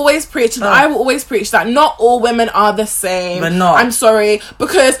will always preach, and I will always preach that not all women are the same. We're not. I'm sorry,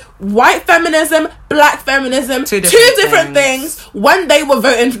 because white feminism, black feminism, two different things. When they were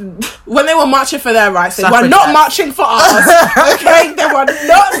marching for their rights, they were not marching for us. Okay, they were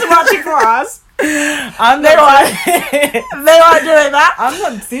not marching for us. They are doing that. I'm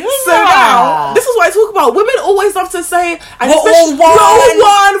not doing so that. now, this is what I talk about. Women always love to say, and we're all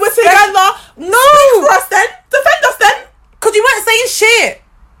one. We're together. No. Speak for us then. Defend us then. Because you weren't saying shit.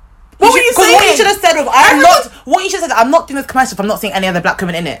 What were you saying? What you should have said was, I'm not doing this commercial if I'm not seeing any other black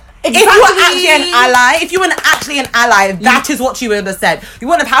women in it. Exactly. If you were actually an ally, that is what you would have said. You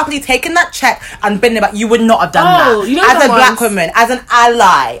wouldn't have happily taken that check and been about. You would not have done that. You know, as a black woman, as an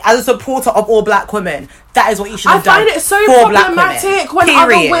ally, as a supporter of all black women, that is what you should have done. I find it so problematic when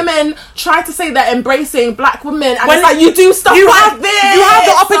other women try to say they're embracing black women, and it's like you do stuff like this. You have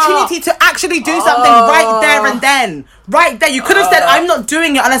the opportunity to actually do something right there and then. Right there, you could have said, "I'm not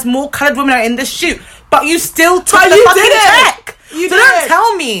doing it unless more coloured women are in this shoot," but you still took the fucking check. Don't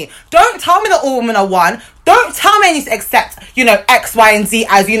tell me that all women are one. Don't tell me I need to accept, X, Y, and Z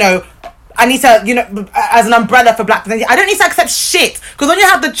as, I need to, as an umbrella for black people. I don't need to accept shit. Because when you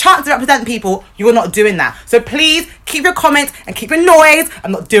have the chance to represent people, you are not doing that. So please, keep your comments and keep your noise.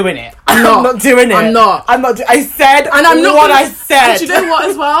 I'm not doing it. I'm not doing it. I said and I'm not what I said. And you know what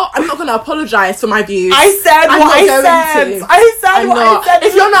as well? I'm not going to apologise for my views. I said what I said.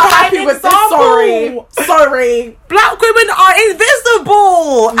 If you're not happy with this, sorry. Black women are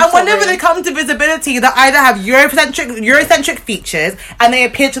invisible. And whenever they come to visibility, they either have Eurocentric features and they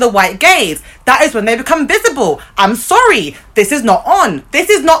appeal to the white gaze. That is when they become visible. I'm sorry. This is not on.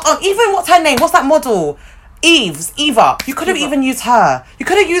 Even what's her name? What's that model? Eva, you could have even used her. You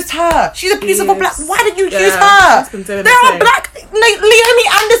could have used her. She's a beautiful black. Why didn't you use her? There are black Leomi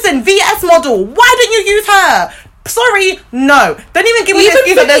Anderson VS model. Why didn't you use her? Sorry, no. Don't even give me the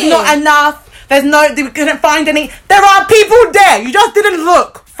excuse that there's not enough. They couldn't find any. There are people there. You just didn't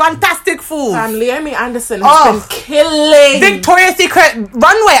look. Fantastic Fools. Leomi Anderson has been killing Victoria's Secret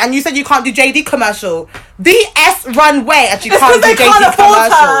runway, and you said you can't do JD commercial. VS runway, and you can't do JD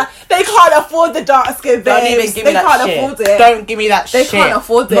commercial. They can't afford the dark skin. Don't even give me that shit. Afford it. Don't give me that shit. They can't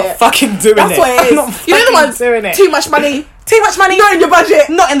afford it. Not fucking doing That's it. What it is. Not you know the ones doing it. Too much money. Too much money. Not in your budget.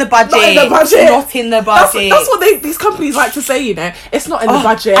 Not in the budget. Not in the budget. Not in the budget. That's what these companies like to say. You know, it's not in the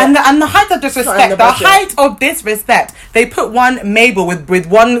budget. And the height of disrespect. The height of disrespect. They put one Mabel with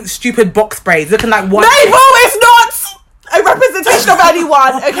one stupid box braids looking like one. Mabel is not a representation of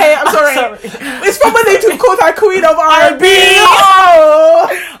anyone. Okay, I'm sorry. It's from when they called her Queen of R&B. Oh,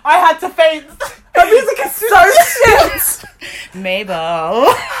 I had to faint. Her music is so shit. Mabel.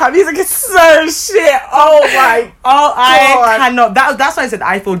 Her music is so shit. Oh my. I cannot. That's why I said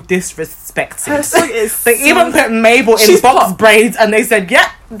I feel disrespected. Her song is they even put Mabel in box braids, and they said, "Yeah,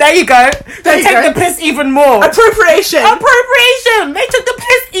 there you go." They take the piss even more. Appropriation. They took the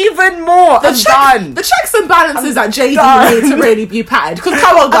piss even more. The checks and balances at JD need to really be patted. Because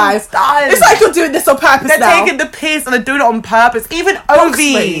come on, guys, it's like you're doing this on purpose. They're taking the piss and they're doing it on purpose. Even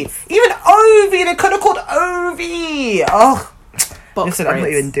Ovi, they could have called Ovi. Oh. Listen, I'm not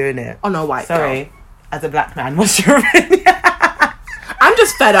even doing it. Oh no, white. Sorry. Girl. As a black man, what's your opinion? I'm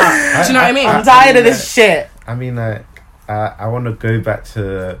just fed up. Do you know what I mean? I'm tired of this shit. I mean, like, I want to go back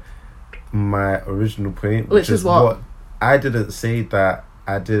to my original point, which is what I didn't say that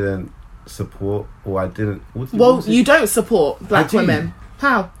I didn't support or I didn't. You don't support black women.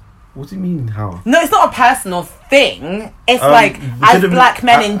 How? What do you mean, how? No, it's not a personal thing. It's like, as black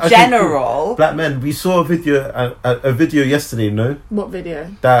men in general. Cool. Black men, we saw a video yesterday, no? What video?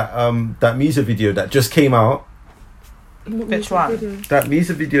 That music video that just came out. Which one? That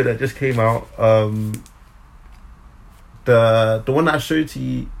music video that just came out. The one that I showed to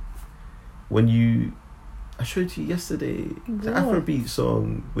you I showed to you yesterday. What? The Afrobeat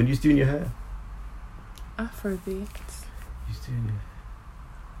song, when you was doing your hair. Afrobeat? You was doing your hair.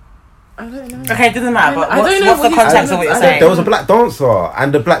 I don't know. Okay, it doesn't matter. But what's the what context of what you're saying? There was a black dancer,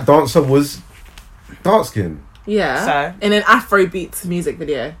 and the black dancer was dark skinned. Yeah. So in an Afrobeat music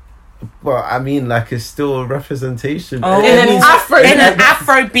video. Well, I mean, like, it's still a representation. Oh, in an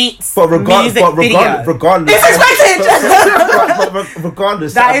Afrobeat music video. Regardless, it's expected.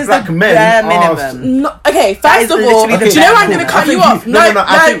 Regardless, that is black the men bare minimum. No, okay, first of all, do you know I'm going to cut you off?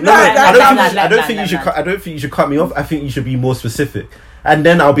 I don't think you should. I don't think you should cut me off. I think you should be more specific, and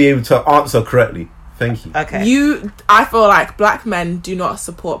then I'll be able to answer correctly. Thank you. Okay. I feel like black men do not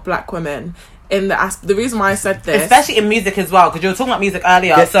support black women. The reason why I said this, especially in music as well, because you were talking about music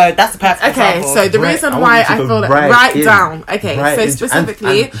earlier, so that's the perfect example. So the reason why I feel that write down. Okay, so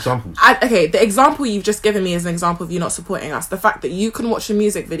specifically, the example you've just given me is an example of you not supporting us. The fact that you can watch a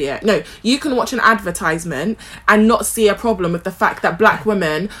music video, you can watch an advertisement and not see a problem with the fact that black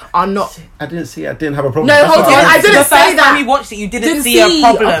women are not. I didn't have a problem. No, hold on, I didn't say that. When you watched it, you didn't see a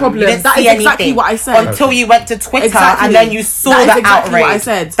problem. You didn't that see is exactly what I said. Until you went to Twitter and then you saw that the outrage. What I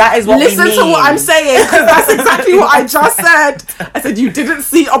said. That is what we mean. Listen to what I'm saying, because that's exactly what I just said. I said you didn't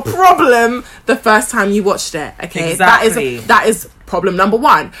see a problem the first time you watched it. Okay, exactly. That is problem number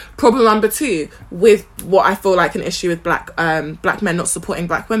one. Problem number two, with what I feel like an issue with black men not supporting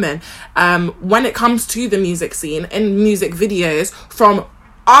black women, when it comes to the music scene in music videos from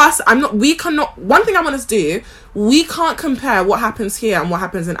us, we cannot. One thing I want us to do, we can't compare what happens here and what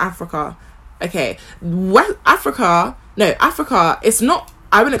happens in Africa. Okay, Africa, it's not.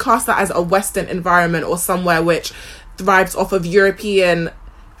 I wouldn't class that as a Western environment or somewhere which thrives off of European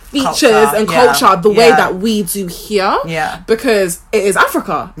features and culture the way that we do here. Yeah. Because it is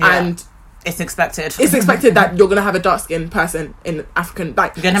Africa and it's expected. It's expected that you're gonna have a dark skinned person in African you're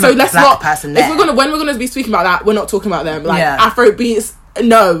gonna have a black person there. When we're gonna be speaking about that, we're not talking about them. Afro beats,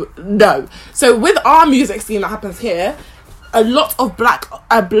 no. So with our music scene that happens here, a lot of black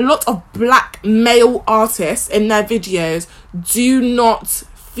male artists in their videos do not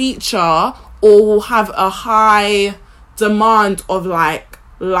feature or have a high demand of like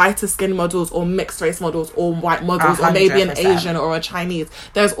lighter skin models or mixed race models or white models 100%. Or maybe an Asian or a Chinese.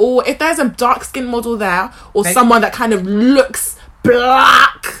 If there's a dark skin model there or someone that kind of looks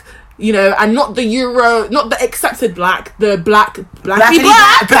black, and not the accepted black, the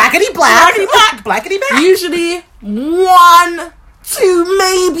blackity black. Usually 1, to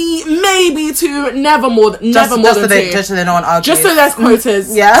maybe to never more than just two. Just so they don't argue. Just so there's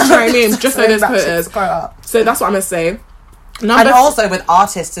quotas. Yeah. Do you know what I mean? Just so there's quotas. So that's what I'm gonna say. And also with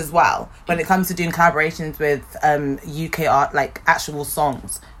artists as well, when it comes to doing collaborations with UK art, like actual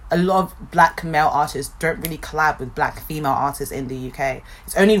songs, a lot of black male artists don't really collab with black female artists in the UK.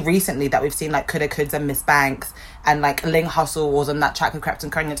 It's only recently that we've seen like Kuda Kuds and Miss Banks and like Ling Hustle was on that track with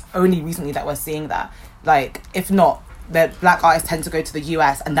Krypton Crane. It's only recently that we're seeing that. Like, if not, the black artists tend to go to the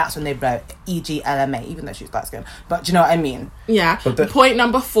US and that's when they blow, e.g. LMA, even though she's black skin. But do you know what I mean? Yeah. Point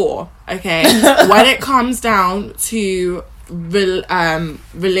number 4, okay? When it comes down to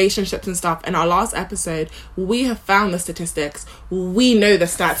relationships and stuff, in our last episode we have found the statistics, we know the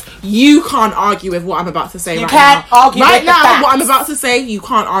stats. You can't argue with what I'm about to say. You can't argue right with the now facts. what I'm about to say, you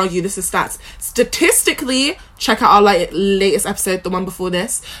can't argue. This is stats. Statistically, check out our latest episode, the one before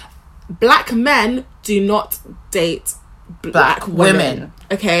this. Black men do not date black women.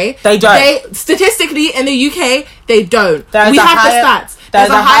 Okay, they don't. Statistically in the UK, they don't. The stats. There's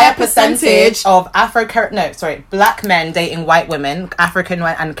a higher percentage of black men dating white women, African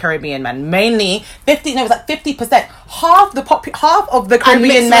and Caribbean men. Mainly 50%. Half of the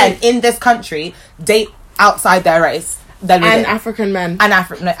Caribbean men in this country date outside their race. And African men. And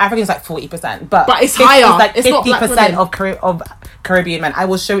African's like 40%, but it's higher. It's like 50% of Caribbean men. I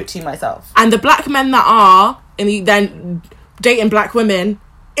will show it to you myself. And the black men that are then dating black women,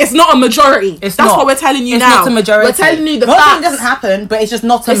 it's not a majority. That's what we're telling you now. It's not a majority. We're telling you the facts. facts. It doesn't happen, but it's just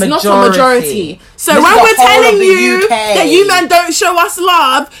not a majority. It's not a majority. So this when we're telling you UK. that you men don't show us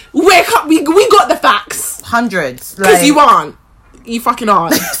love, we got the facts. Hundreds. Because you aren't. You fucking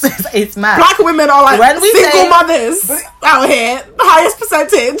aren't. It's mad. Black women are like when we single mothers out here. Highest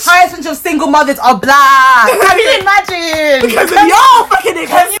percentage of single mothers are black. Can you imagine? Because of y'all fucking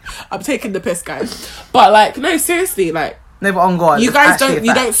niggas. I'm taking the piss, guys. But like, no, seriously, like. No, but on God, you guys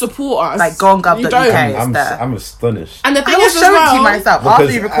don't support us. Like, go on gov.uk. I'm astonished. And the thing I will is, show it to you myself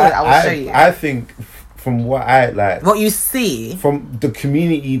after you record it. I will show you. I think from what what you see from the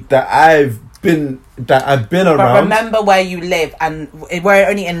community that I've been around. But remember where you live, and we're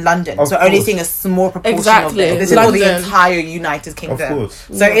only in London, so only seeing a small proportion of this. This is for the entire United Kingdom. Of course.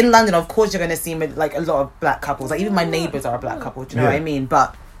 So in London, of course, you're going to see like a lot of black couples. Like even my neighbours are a black couple. Do you know what I mean?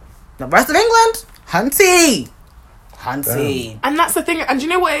 But the rest of England, hunty. And that's the thing. And do you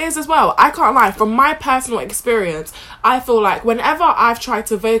know what it is as well? I can't lie. From my personal experience, I feel like whenever I've tried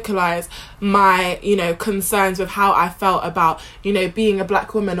to vocalise my, concerns with how I felt about, being a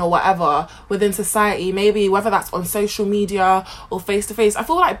black woman or whatever within society, maybe whether that's on social media or face to face, I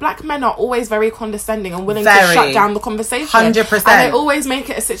feel like black men are always very condescending and willing to shut down the conversation. 100%. And they always make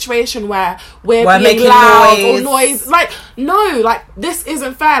it a situation where we're being making loud or noise. Like, no, like, this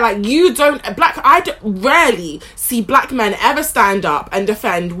isn't fair. Like, I rarely see black men ever stand up and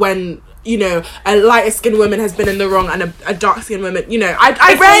defend when a lighter skinned woman has been in the wrong and a dark skinned woman,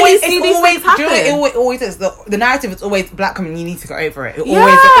 I rarely see these things happen. It always is. The narrative is always black women, you need to go over it.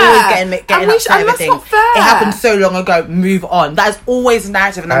 Always getting upset with everything. Not fair. It happened so long ago, move on. That is always the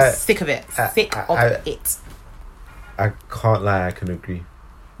narrative, and I'm sick of it. I can't lie, I can agree.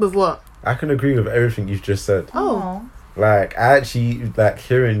 With what? I can agree with everything you've just said. Oh. Like, I actually,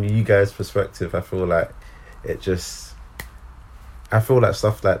 hearing you guys' perspective, I feel like I feel like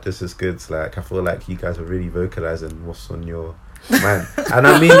stuff like this is good. Like, I feel like you guys are really vocalizing what's on your mind. And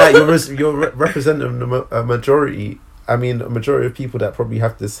I mean, like, you're representing a majority. I mean, a majority of people that probably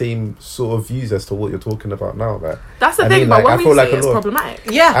have the same sort of views as to what you're talking about now. Like, that's the thing. But when we say it's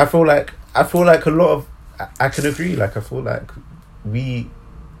problematic, yeah, I feel like a lot of I can agree. Like, I feel like we,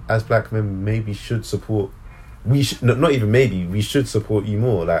 as black men, maybe should support. We should not even maybe. We should support you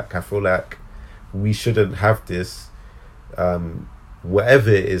more. Like, I feel like we shouldn't have this. Whatever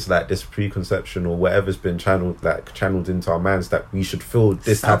it is, like this preconception or whatever's been channeled into our minds, that we should feel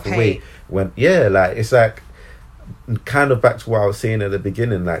this type of way when it's like kind of back to what I was saying at the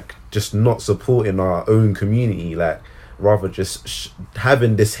beginning, like just not supporting our own community, like rather just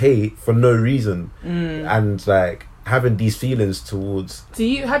having this hate for no reason and like having these feelings towards.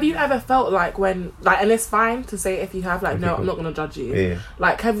 Have you ever felt like when, like, and it's fine to say if you have, like, no, I'm not gonna judge you. Yeah.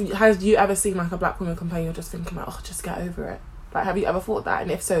 Like, have you ever seen like a black woman complain, you're just thinking like, oh, just get over it? Like, have you ever thought that? And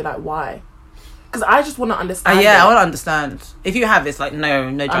if so, like, why? Because I just want to understand. I want to understand. If you have, it's like,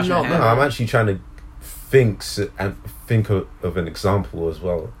 no judgment. I'm actually trying to think of an example as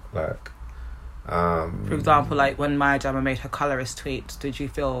well. Like, for example, like when Maya Jama made her colorist tweet, did you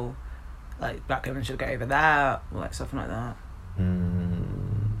feel like black women should get over that, or like something like that?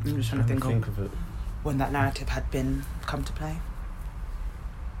 I'm just trying to think of it. When that narrative had come to play.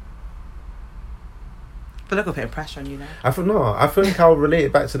 feel like we're putting pressure on you now. I think I'll relate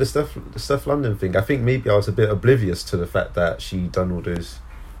it back to the Steph London thing. I think maybe I was a bit oblivious to the fact that she done all those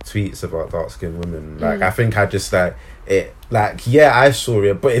tweets about dark skinned women. Like, I think I just like it. Like, yeah, I saw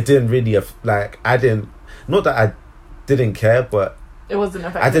it, but it didn't really I didn't. Not that I didn't care, but it wasn't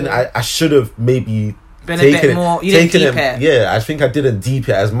affecting. I should have maybe been a bit more. You didn't deep it. Yeah, I think I didn't deep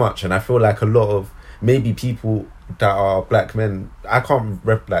it as much, and I feel like a lot of maybe people that are black men, I can't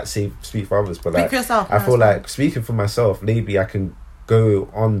speak for others, but like, speak for yourself. I feel like speaking for myself, maybe I can go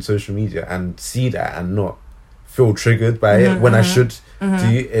on social media and see that and not feel triggered by it when I should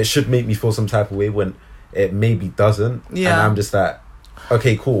do. It should make me feel some type of way when it maybe doesn't. Yeah. And I'm just like,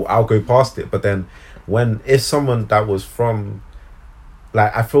 okay, cool, I'll go past it. But then if someone that was from,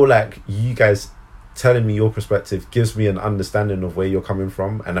 like, I feel like you guys telling me your perspective gives me an understanding of where you're coming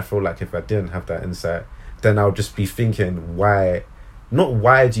from, and I feel like if I didn't have that insight, then I'll just be thinking, why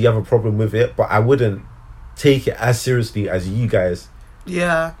do you have a problem with it? But I wouldn't take it as seriously as you guys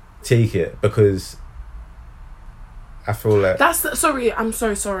take it, because I feel like I'm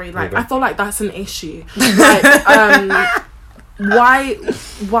so sorry. Like, I feel like that's an issue. Like,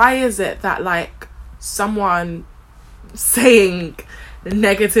 why is it that, like, someone saying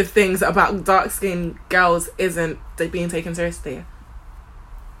negative things about dark-skinned girls isn't being taken seriously?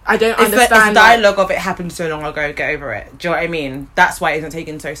 I don't understand. It's dialogue of it happened so long ago, get over it. Do you know what I mean? That's why it isn't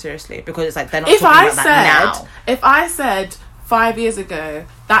taken so seriously, because it's like they're not talking about that now. If I said 5 years ago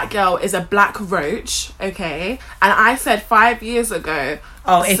that girl is a black roach, okay, and I said 5 years ago,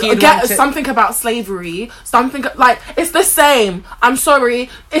 if you get something about slavery, something like, it's the same. I'm sorry,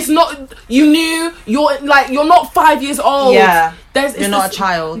 it's not. You knew you're not 5 years old. Yeah, you're not a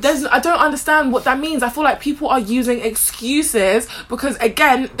child. I don't understand what that means. I feel like people are using excuses because,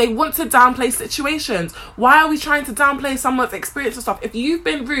 again, they want to downplay situations. Why are we trying to downplay someone's experience and stuff? If you've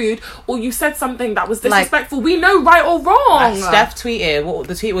been rude or you said something that was disrespectful, we know right or wrong. Steph tweeted.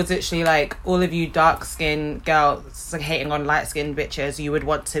 The tweet was literally like, all of you dark skinned girls like hating on light skinned bitches, you would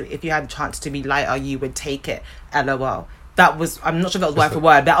want to, if you had a chance to be lighter, you would take it. LOL. That was, I'm not sure if that was word for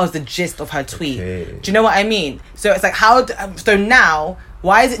word, that was the gist of her tweet. Okay. Do you know what I mean? So it's like, so now,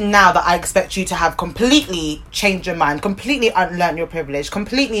 why is it now that I expect you to have completely changed your mind, completely unlearned your privilege,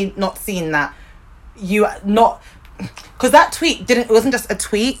 completely not seen that you not... Because that tweet it wasn't just a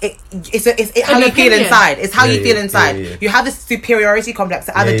tweet, it's how you feel inside. It's how you feel inside. Yeah. You have this superiority complex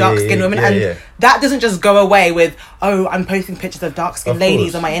to other dark-skinned women, and that doesn't just go away with, oh, I'm posting pictures of dark-skinned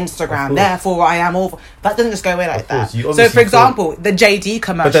ladies on my Instagram, therefore I am awful. That doesn't just go away like that. So, for example, the JD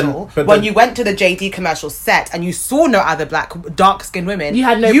commercial, when you went to the JD commercial set and you saw no other dark-skinned women, you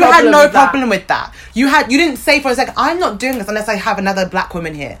had no problem with that. You didn't say for a second, I'm not doing this unless I have another black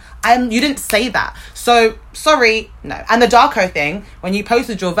woman here. You didn't say that. So, sorry, no. And the Darko thing, when you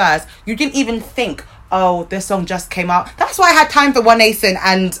posted your verse, you didn't even think, oh, this song just came out. That's why I had time for One Nation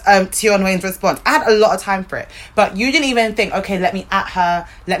and Tion Wayne's response. I had a lot of time for it. But you didn't even think, okay, let me at her,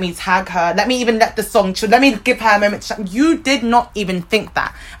 let me tag her, let me even let the song, let me give her a moment to... You did not even think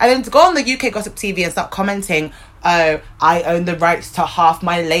that. And then to go on the UK Gossip TV and start commenting, oh, I own the rights to half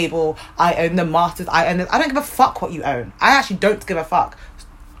my label, I own the masters, I don't give a fuck what you own. I actually don't give a fuck.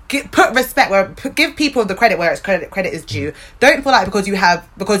 Put respect give people the credit where it's credit is due. Don't feel like because you have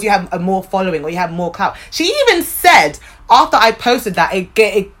a more following or you have more clout. She even said after I posted that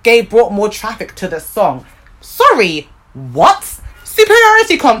it brought more traffic to the song. Sorry, what?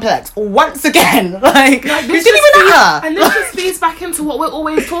 Superiority complex once again. Like this didn't even matter. And this just feeds back into what we're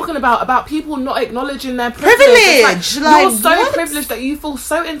always talking about people not acknowledging their privilege. You're so privileged that you feel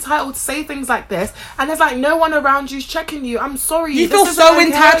so entitled to say things like this, and there's like no one around you's checking you. I'm sorry. You feel so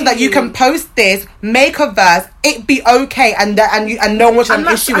entitled that you can post this, make a verse, it be okay, and no one will have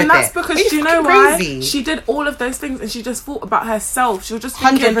an issue with it. And that's because do you know why? She did all of those things, and she just thought about herself. She was just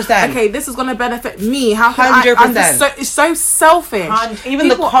thinking, 100%. Okay, this is going to benefit me. How can 100%. It's so selfish. Even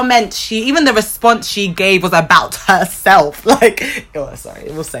the response she gave was about herself. Like, it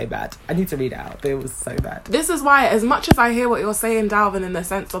was so bad. I need to read it out, but it was so bad. This is why, as much as I hear what you're saying, Dalvin, in the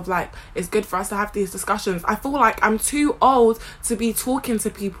sense of like, it's good for us to have these discussions, I feel like I'm too old to be talking to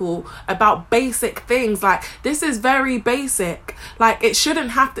people about basic things. Like, this is very basic. Like, it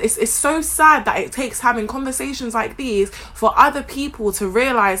shouldn't have to. It's so sad that it takes having conversations like these for other people to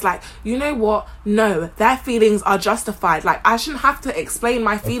realise, like, you know what? No, their feelings are justified. Like, I shouldn't have to explain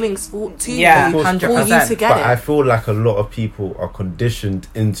my feelings to you 100%. For you to get but it. I feel like a lot of people are conditioned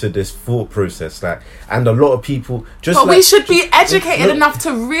into this thought process, like, and a lot of people just. But we should be educated enough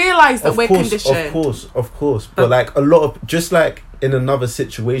to realise that we're conditioned. Of course. But like a lot of, just like in another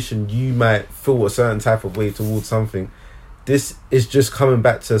situation, you might feel a certain type of way towards something. This is just coming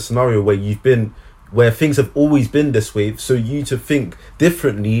back to a scenario where you've been where things have always been this way, so you to think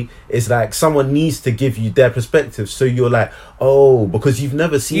differently is like someone needs to give you their perspective, so you're like, oh, because you've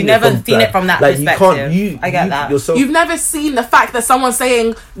never seen it from that perspective. I get that. Yourself, you've never seen the fact that someone's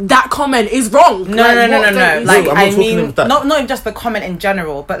saying that comment is wrong. No. Like, I mean, not even just the comment in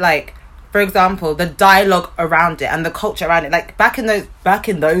general, but like, for example, the dialogue around it and the culture around it. Like back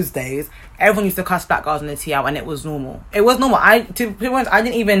in those days, everyone used to cuss black girls in the tea out, and it was normal. It was normal. To be honest, I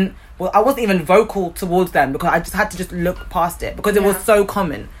wasn't even vocal towards them because I just had to just look past it because it was so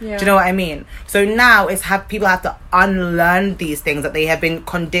common. Yeah. Do you know what I mean? So now people have to unlearn these things that they have been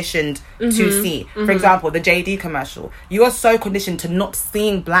conditioned to see. For example, the JD commercial. You are so conditioned to not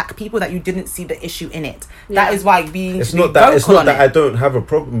seeing black people that you didn't see the issue in it. Yeah. That is why it's not that I don't have a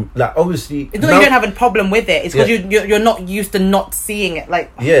problem. Like, obviously, it's not you don't have a problem with it. It's because you're not used to not seeing it.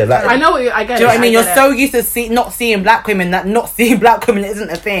 Like, yeah, like I know what I get. Do you know what I mean? You're so used to not seeing black women that not seeing black women isn't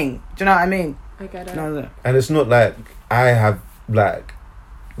a thing. Do you know what I mean? I get it. No. And it's not like I have like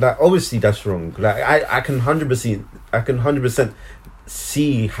obviously that's wrong. Like I can 100%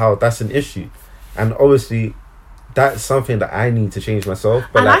 see how that's an issue, and obviously that's something that I need to change myself.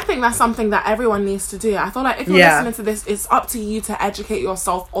 But and I think that's something that everyone needs to do. I feel like if you're listening to this, it's up to you to educate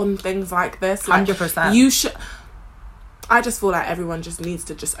yourself on things like this. Like, 100%. You should. I just feel like everyone just needs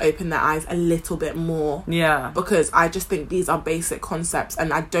to just open their eyes a little bit more. Yeah. Because I just think these are basic concepts,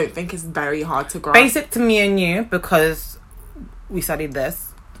 and I don't think it's very hard to grasp. Basic to me and you because we studied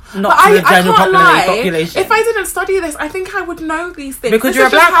this. Not to the general population. If I didn't study this, I think I would know these things. Because you're a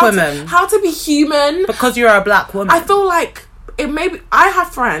black woman. How to be human. Because you're a black woman. I feel like I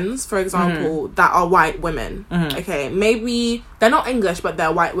have friends, for example, that are white women. Okay, maybe they're not English, but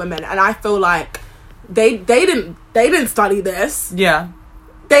they're white women, and I feel like they didn't study this. Yeah.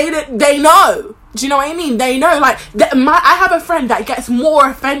 They know. Do you know what I mean? They know. Like, I have a friend that gets more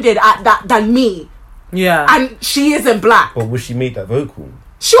offended at that than me. Yeah. And she isn't black. But will she make that vocal?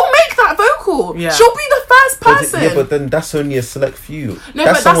 She'll make that vocal. Yeah. She'll be the first person. But then that's only a select few. No,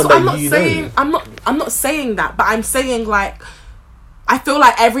 that's what I'm not saying. I'm not saying that, but I'm saying, like, I feel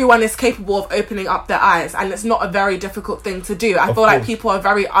like everyone is capable of opening up their eyes, and it's not a very difficult thing to do. I feel like people are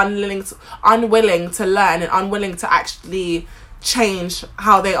very unwilling to learn and unwilling to actually change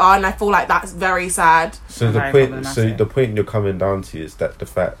how they are, and I feel like that's very sad. So the point you're coming down to is that the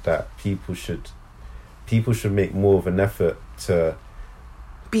fact that people should make more of an effort to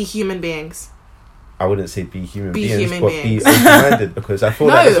be human beings. I wouldn't say be human beings, be open-minded, because I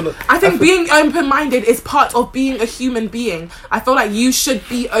feel I think being open-minded is part of being a human being. I feel like you should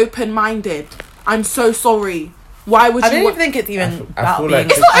be open-minded. I'm so sorry. Why would you? I don't even think it's even about being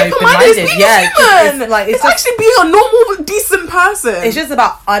like it's not open-minded. It's being human. It's actually being a normal, decent person. It's just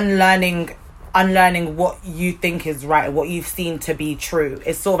about unlearning what you think is right, what you've seen to be true.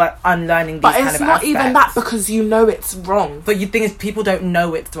 It's sort of like unlearning these kind of aspects. But it's not even that, because you know it's wrong. But the thing is, people don't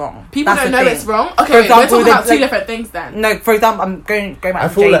know it's wrong. People don't know it's wrong? Okay, for example, we're talking about two different things then. No, for example, I'm going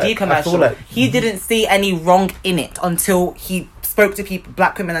back to JD commercial. He didn't see any wrong in it until he spoke to people,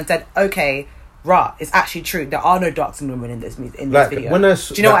 black women, and said, okay, it's actually true. There are no dark skinned women in this video. Do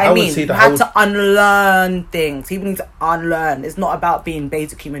you know what I mean? You had to unlearn things. People need to unlearn. It's not about being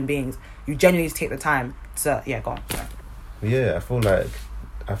basic human beings. You genuinely need to take the time to go on. Yeah, I feel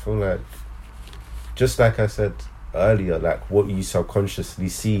like just like I said earlier, like what you subconsciously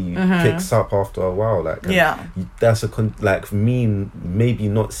see picks up after a while. Like that's me maybe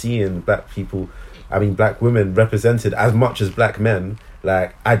not seeing black women represented as much as black men.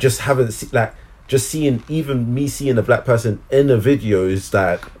 Like I just haven't just seeing a black person in a video is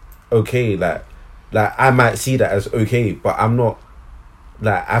like okay, like I might see that as okay, but I'm not.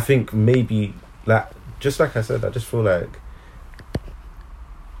 Like I think maybe just like I said, I just feel like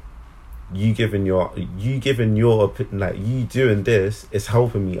you giving your opinion, like you doing this is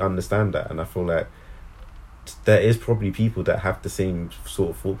helping me understand that, and I feel like there is probably people that have the same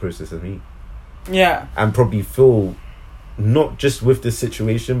sort of thought process as me. Yeah. And probably feel not just with this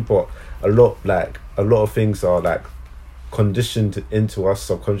situation, but a lot of things are like conditioned into us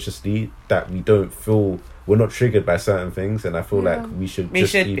subconsciously that we don't feel. We're not triggered by certain things, and I feel like we should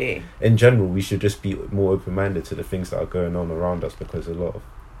be. In general, we should just be more open-minded to the things that are going on around us, because there's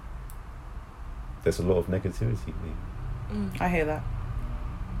a lot of negativity. I hear that.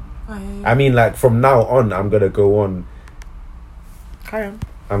 I mean, like from now on, I'm gonna go on. Carry on.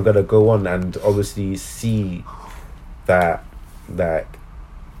 I'm gonna go on and obviously see that, like,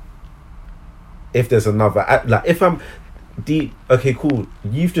 if there's another, like, if I'm. Okay, cool.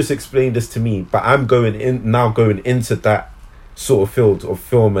 You've just explained this to me, but I'm going into that sort of field of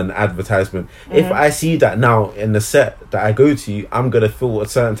film and advertisement. If I see that now in the set that I go to, I'm gonna feel a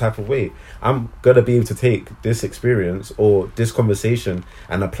certain type of way. I'm gonna be able to take this experience or this conversation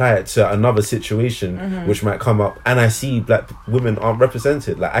and apply it to another situation which might come up, and I see black women aren't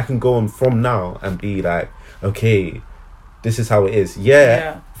represented. Like, I can go on from now and be like, okay, this is how it is.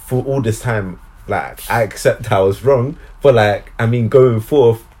 For all this time, like, I accept I was wrong, but like, I mean, going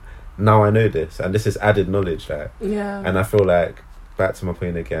forth, now I know this, and this is added knowledge, like, and I feel like, back to my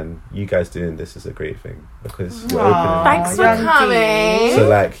point again, you guys doing this is a great thing because you're opening. Thanks for coming. So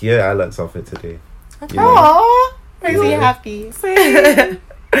like, I learned something today. Okay. Aww, makes me happy.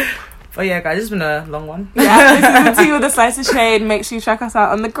 But yeah, guys, it's been a long one. Yeah, this is the tea with a slice of shade. Make sure you check us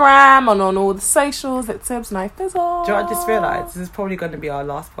out on the gram and on all the socials at Tibbs and I Fizzle. Do you know what I just realised? This is probably going to be our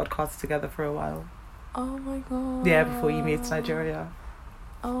last podcast together for a while. Oh my god. Yeah, before you move to Nigeria.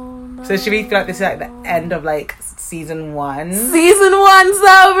 Oh no. So should we feel like this is like the end of like season 1? Season 1's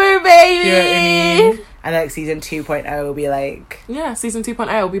over, baby. Do you know what I mean? And like season 2.0 will be like... Yeah, season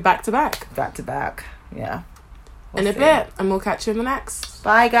 2.0 will be back to back. Back to back. Yeah. In a bit. And we'll catch you in the next.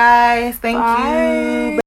 Bye, guys. Thank Bye. you.